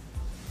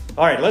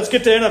 All right, let's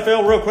get to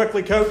NFL real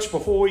quickly, Coach,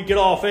 before we get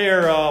off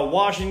air.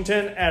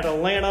 Washington at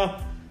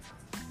Atlanta.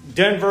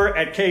 Denver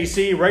at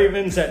KC.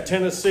 Ravens at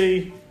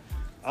Tennessee.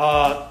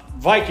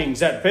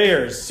 Vikings at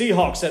Bears.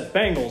 Seahawks at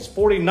Bengals.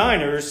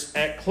 49ers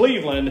at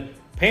Cleveland.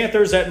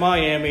 Panthers at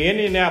Miami.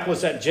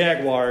 Indianapolis at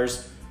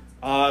Jaguars.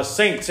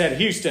 Saints at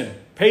Houston.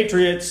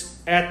 Patriots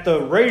at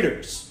the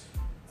Raiders.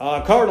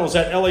 Cardinals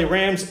at LA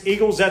Rams,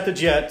 Eagles at the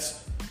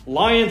Jets,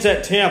 Lions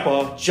at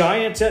Tampa,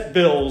 Giants at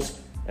Bills,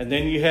 and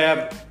then you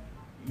have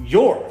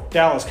your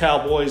Dallas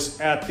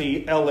Cowboys at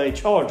the LA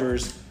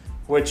Chargers,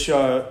 which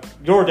your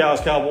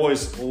Dallas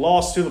Cowboys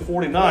lost to the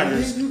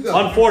 49ers,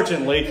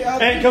 unfortunately,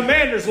 and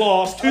Commanders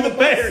lost to the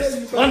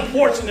Bears,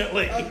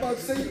 unfortunately. I was about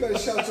to say, you better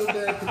shout your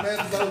damn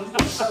Commanders out. You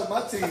better shout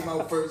my team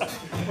out first.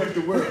 What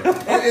the world?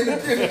 And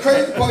the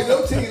crazy part,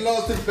 your team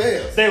lost to the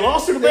Bears. They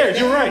lost to the Bears,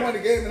 you're right. They won the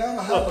game, and I don't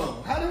know how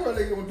long. How the world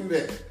are they going to do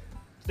that?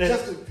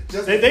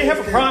 They have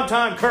a prime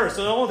time curse.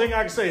 So the only thing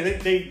I can say,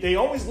 they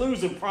always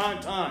lose in prime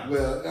time.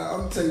 Well,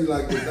 I'm going to tell you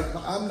like this.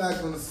 I'm not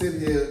going to sit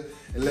here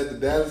and let the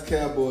Dallas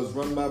Cowboys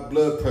run my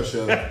blood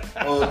pressure up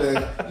all day.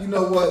 You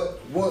know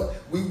what?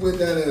 We went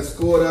down there and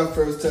scored our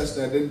first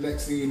touchdown. Then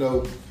next thing you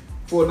know,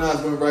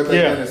 49ers went right back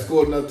down and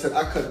scored another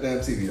touchdown. I cut the damn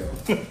TV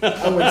off.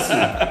 I went to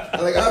sleep.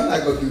 I'm like, I'm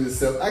not going to do this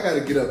stuff. I got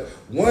to get up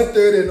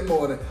 1:30 in the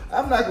morning.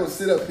 I'm not going to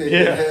sit up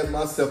here and have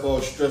myself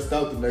all stressed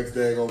out the next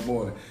daggone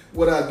morning.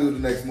 What I do the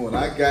next morning?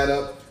 I got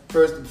up.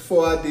 First,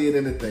 before I did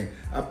anything,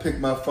 I picked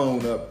my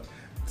phone up.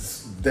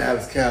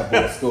 Dallas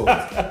Cowboys scored.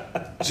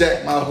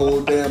 Jacked my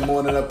whole damn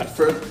morning up.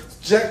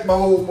 Jacked my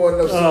whole morning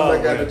up as soon as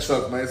I got in the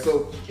truck, man.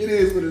 So it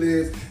is what it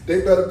is.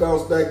 They better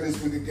bounce back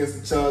this week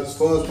against the Chargers. As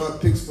far as my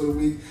picks for the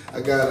week,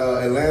 I got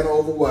Atlanta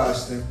over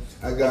Washington.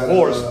 I got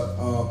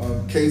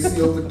KC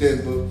over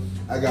Denver.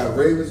 I got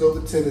Ravens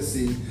over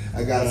Tennessee.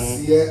 I got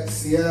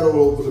Seattle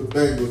over the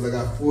Bengals. I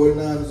got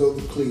 49ers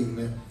over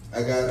Cleveland.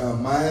 I got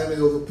Miami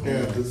over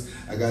Panthers.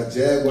 I got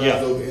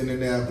Jaguars over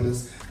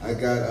Indianapolis. I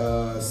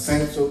got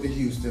Saints over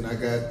Houston. I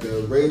got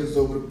the Raiders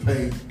over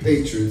the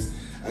Patriots.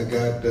 I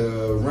got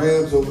the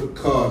Rams over the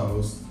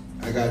Cardinals.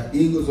 I got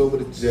Eagles over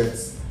the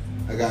Jets.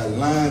 I got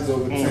Lions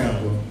over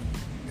Tampa.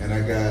 And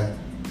I got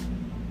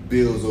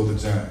Bills over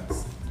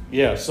Giants.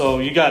 Yeah, so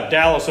you got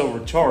Dallas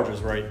over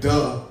Chargers, right?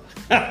 Duh.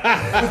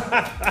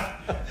 I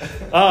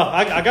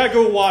got to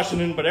go with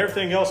Washington, but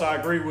everything else I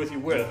agree with you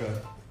with. Okay.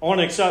 On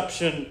the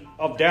exception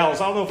of Dallas.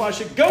 I don't know if I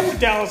should go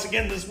with Dallas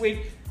again this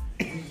week.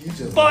 You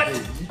just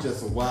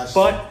a Washington.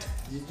 But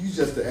you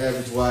just the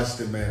average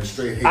Washington man,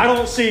 straight hate. I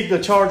don't see the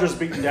Chargers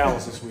beating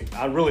Dallas this week.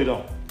 I really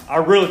don't. I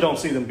really don't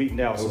see them beating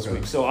Dallas this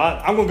week. So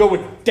I'm going to go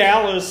with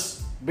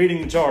Dallas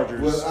beating the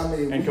Chargers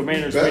and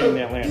Commanders beating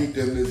Atlanta. Beat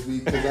them this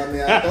week because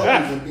I thought we were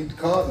going to beat the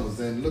Cardinals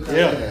and look how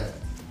that happened.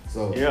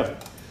 So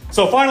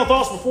So final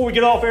thoughts before we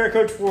get off air,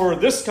 Coach, for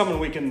this coming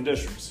weekend in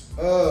districts.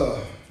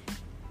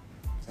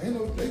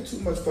 Ain't too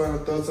much final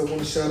thoughts. I want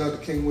to shout out the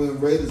King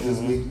William Raiders this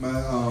week,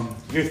 man.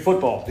 Youth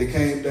football. They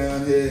came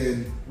down here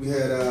and we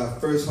had our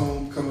first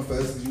homecoming for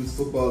Essex Youth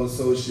Football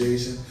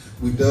Association.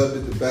 We dubbed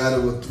it the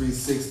Battle of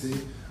 360. It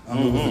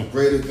was a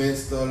great event.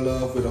 Started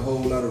off with a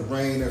whole lot of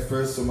rain at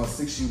first, so my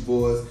 6U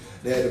boys,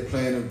 they had to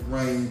play in the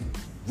rain.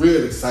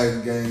 Real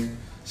exciting game.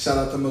 Shout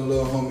out to my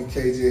little homie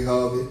KJ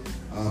Harvey.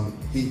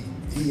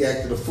 He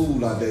acted a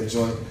fool out that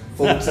joint.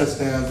 4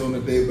 touchdowns on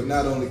the day, but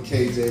not only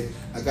KJ.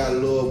 I got a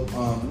little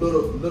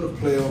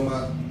player on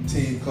my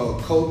team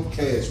called Colton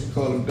Cash. We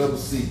call him Double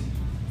C.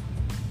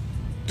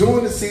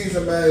 During the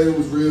season, man, it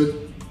was real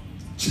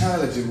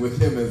challenging with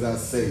him, as I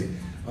say.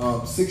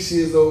 6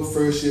 years old,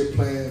 first year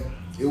playing.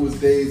 It was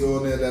days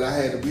on there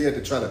that we had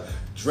to try to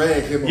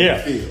drag him on the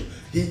field.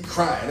 He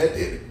crying.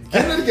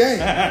 Get into the game.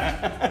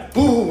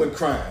 Boo, and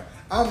crying.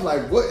 I'm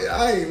like, what?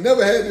 I ain't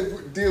never had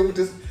to deal with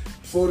this.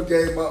 Before the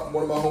game,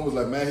 one of my homies was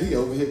like, man, he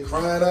over here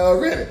crying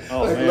already.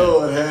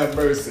 Lord have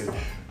mercy.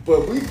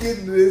 But we get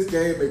into this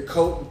game and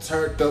Colton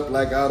turned up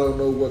like I don't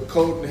know what.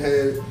 Colton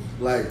had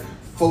like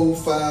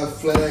 4-5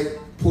 flag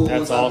pulls.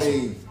 That's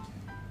awesome.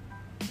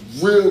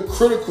 Real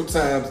critical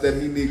times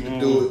that he needed to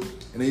do it.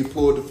 And he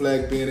pulled the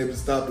flag, being able to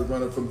stop the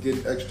runner from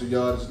getting extra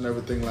yardage and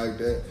everything like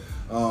that.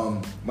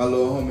 My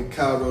little homie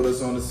Kyle wrote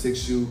us on the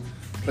 6U,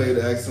 played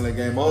an excellent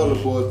game. All the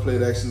boys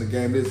played an excellent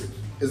game. This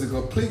is a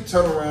complete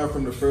turnaround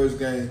from the first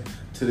game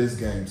to this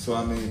game. So,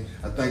 I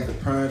thank the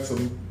parents for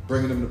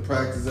bringing them to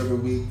practice every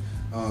week.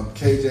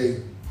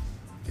 KJ,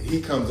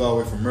 he comes all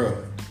the way from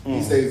Maryland.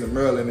 He stays in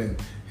Maryland,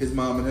 and his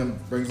mom and him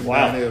brings him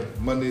down there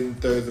Monday and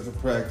Thursday for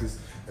practice.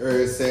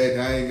 Every Saturday,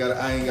 I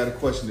ain't got to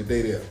question the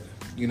day there.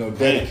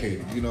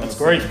 Dedicated. That's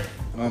great.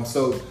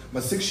 So my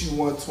 6U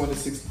won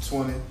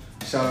 26-20.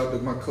 Shout out to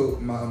my coach,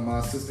 my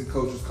assistant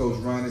coaches, Coach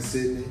Ryan and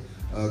Sidney,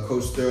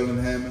 Coach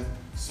Sterling Hammond.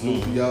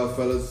 Salute to y'all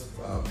fellas.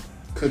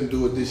 Couldn't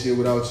do it this year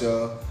without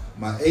y'all.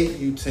 My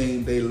 8U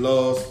team, they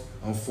lost,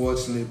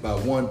 unfortunately, by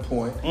 1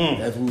 point,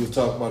 as we was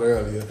talking about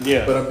earlier.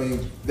 Yeah. But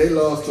they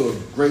lost to a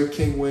great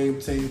King William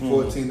team,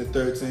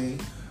 14-13.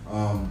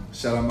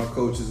 Shout out my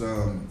coaches,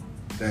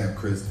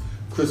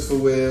 Christopher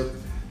Webb,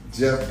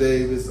 Jeff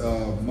Davis,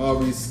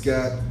 Maurice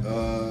Scott.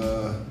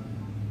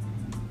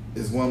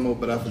 Is one more,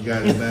 but I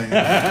forgot his name.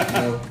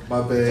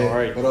 My bad. It's all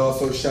right. But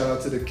also shout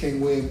out to the King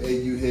William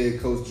AU head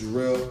coach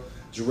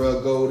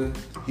Jarrell Golden.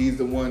 He's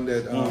the one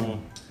that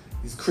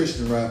he's a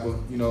Christian rapper.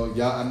 I know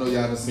y'all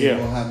done seen him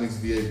on Hot Mix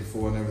VA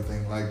before and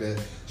everything like that.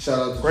 Shout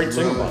out to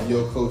Jarrell and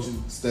your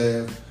coaching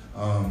staff.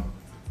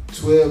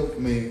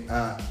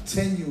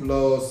 10U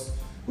lost.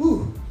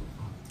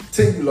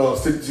 10U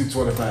lost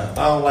 52-25. I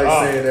don't like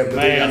saying that, but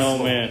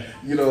man.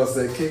 You know what I'm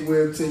saying? King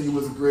William 10U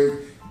was great.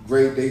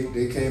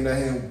 They came down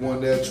here and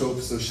won their trophy,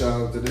 so shout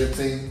out to their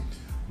team.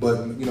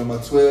 But my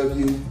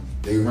 12U,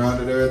 they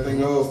rounded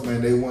everything off,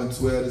 man. They won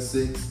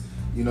 12-6.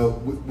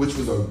 Which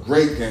was a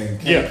great game.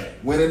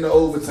 Went into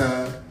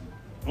overtime.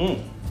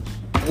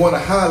 Want to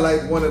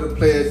highlight one of the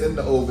players in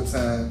the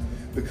overtime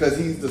because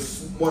he's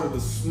one of the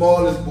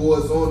smallest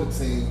boys on the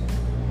team,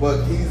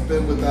 but he's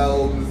been with our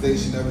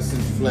organization ever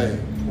since flag.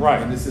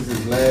 Right. And this is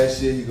his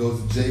last year. He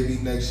goes to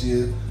JV next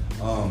year.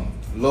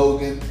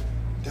 Logan.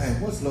 Dang,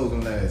 what's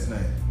Logan's last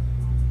name?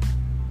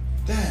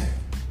 Dang.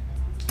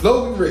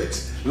 Logan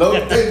Rich.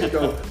 There you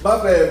go.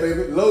 My bad,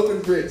 baby.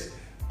 Logan Rich.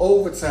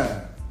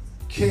 Overtime.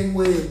 King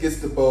William gets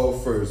the ball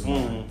first,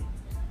 man.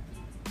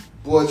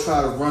 Boy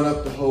tried to run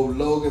up the hole.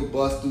 Logan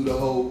bust through the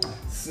hole,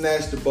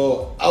 snatched the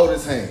ball out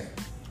his hand.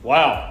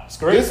 Wow, it's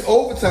great. It's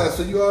overtime,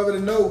 so you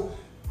already know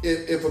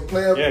if a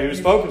player. Yeah, he was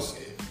focused.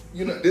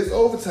 You know, this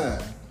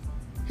overtime.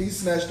 He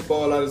snatched the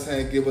ball out of his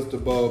hand, give us the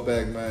ball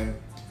back, man.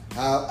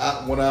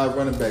 One of our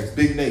running backs,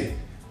 Big Nate.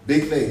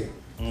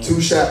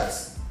 2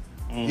 shots.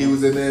 He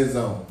was in the end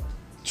zone.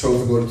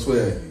 Chose to go to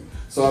 12U.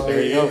 So I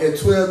mean, in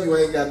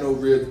 12U ain't got no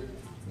real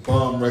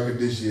bomb record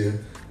this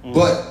year.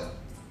 But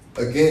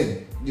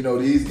again, you know,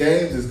 these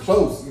games is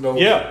close. You know,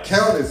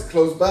 count is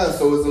close by,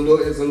 so it's a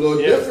little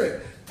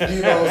different.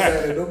 You know what I'm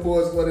saying? Them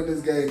boys won in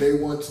this game. They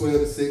won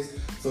 12-6.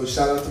 So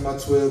shout out to my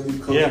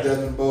 12U coach,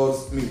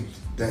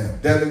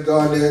 Devin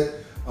Garnett,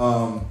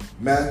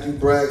 Matthew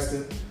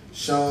Braxton,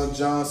 Sean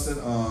Johnson,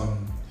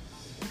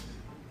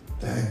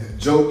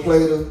 Joe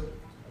Plater.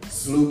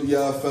 Salute to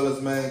y'all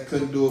fellas, man.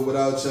 Couldn't do it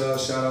without y'all.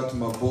 Shout out to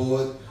my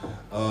board.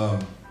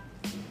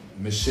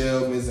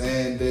 Michelle, Miss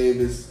Ann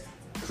Davis,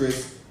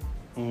 Chris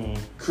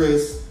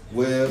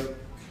Webb,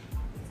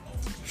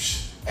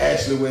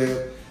 Ashley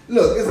Webb.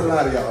 Look, there's a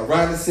lot of y'all.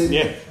 Ronnie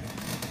City,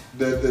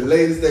 the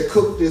ladies that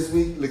cooked this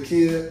week,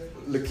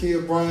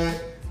 Lakia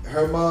Bryant,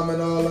 her mom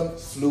and all of them.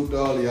 Salute to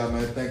all of y'all,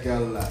 man. Thank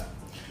y'all a lot.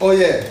 Oh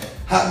yeah,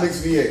 Hot Mix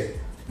VA.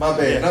 My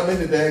bad. I'm in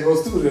the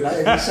daggone studio. I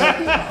ain't even shot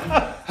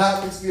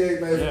Hot Mix VA,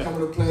 man, for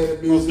coming to play the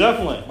music. Most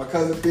definitely. My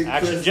cousin Big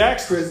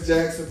Chris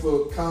Jackson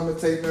for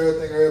commentating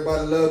everything.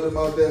 Everybody loved him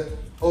out there.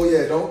 Oh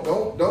yeah, don't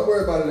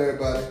worry about it,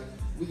 everybody.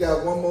 We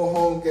got one more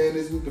home game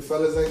this week. The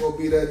fellas ain't gonna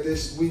be there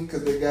this week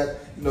because they got,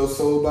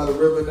 Sold by the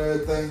River and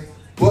everything.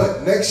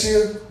 But next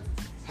year,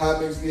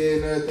 Hot Mix VA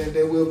and everything,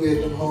 they will be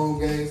at them home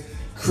games.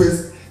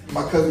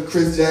 My cousin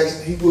Chris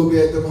Jackson, he will be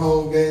at them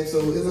home games.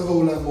 So there's a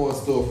whole lot more in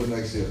store for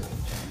next year.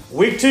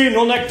 Week 2,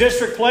 Northern Neck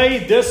District play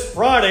this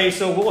Friday,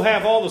 so we'll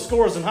have all the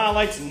scores and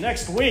highlights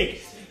next week.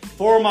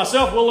 For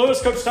myself, Will Lewis,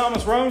 Coach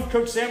Thomas Roane,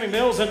 Coach Sammy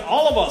Mills, and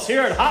all of us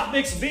here at Hot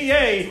Mix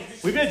VA,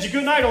 we bid you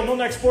good night on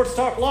Northern Neck Sports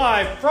Talk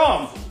Live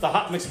from the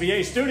Hot Mix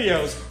VA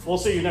studios. We'll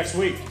see you next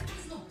week.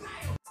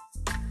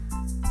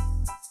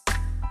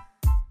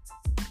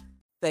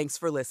 Thanks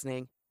for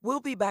listening. We'll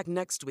be back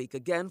next week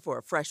again for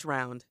a fresh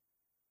round.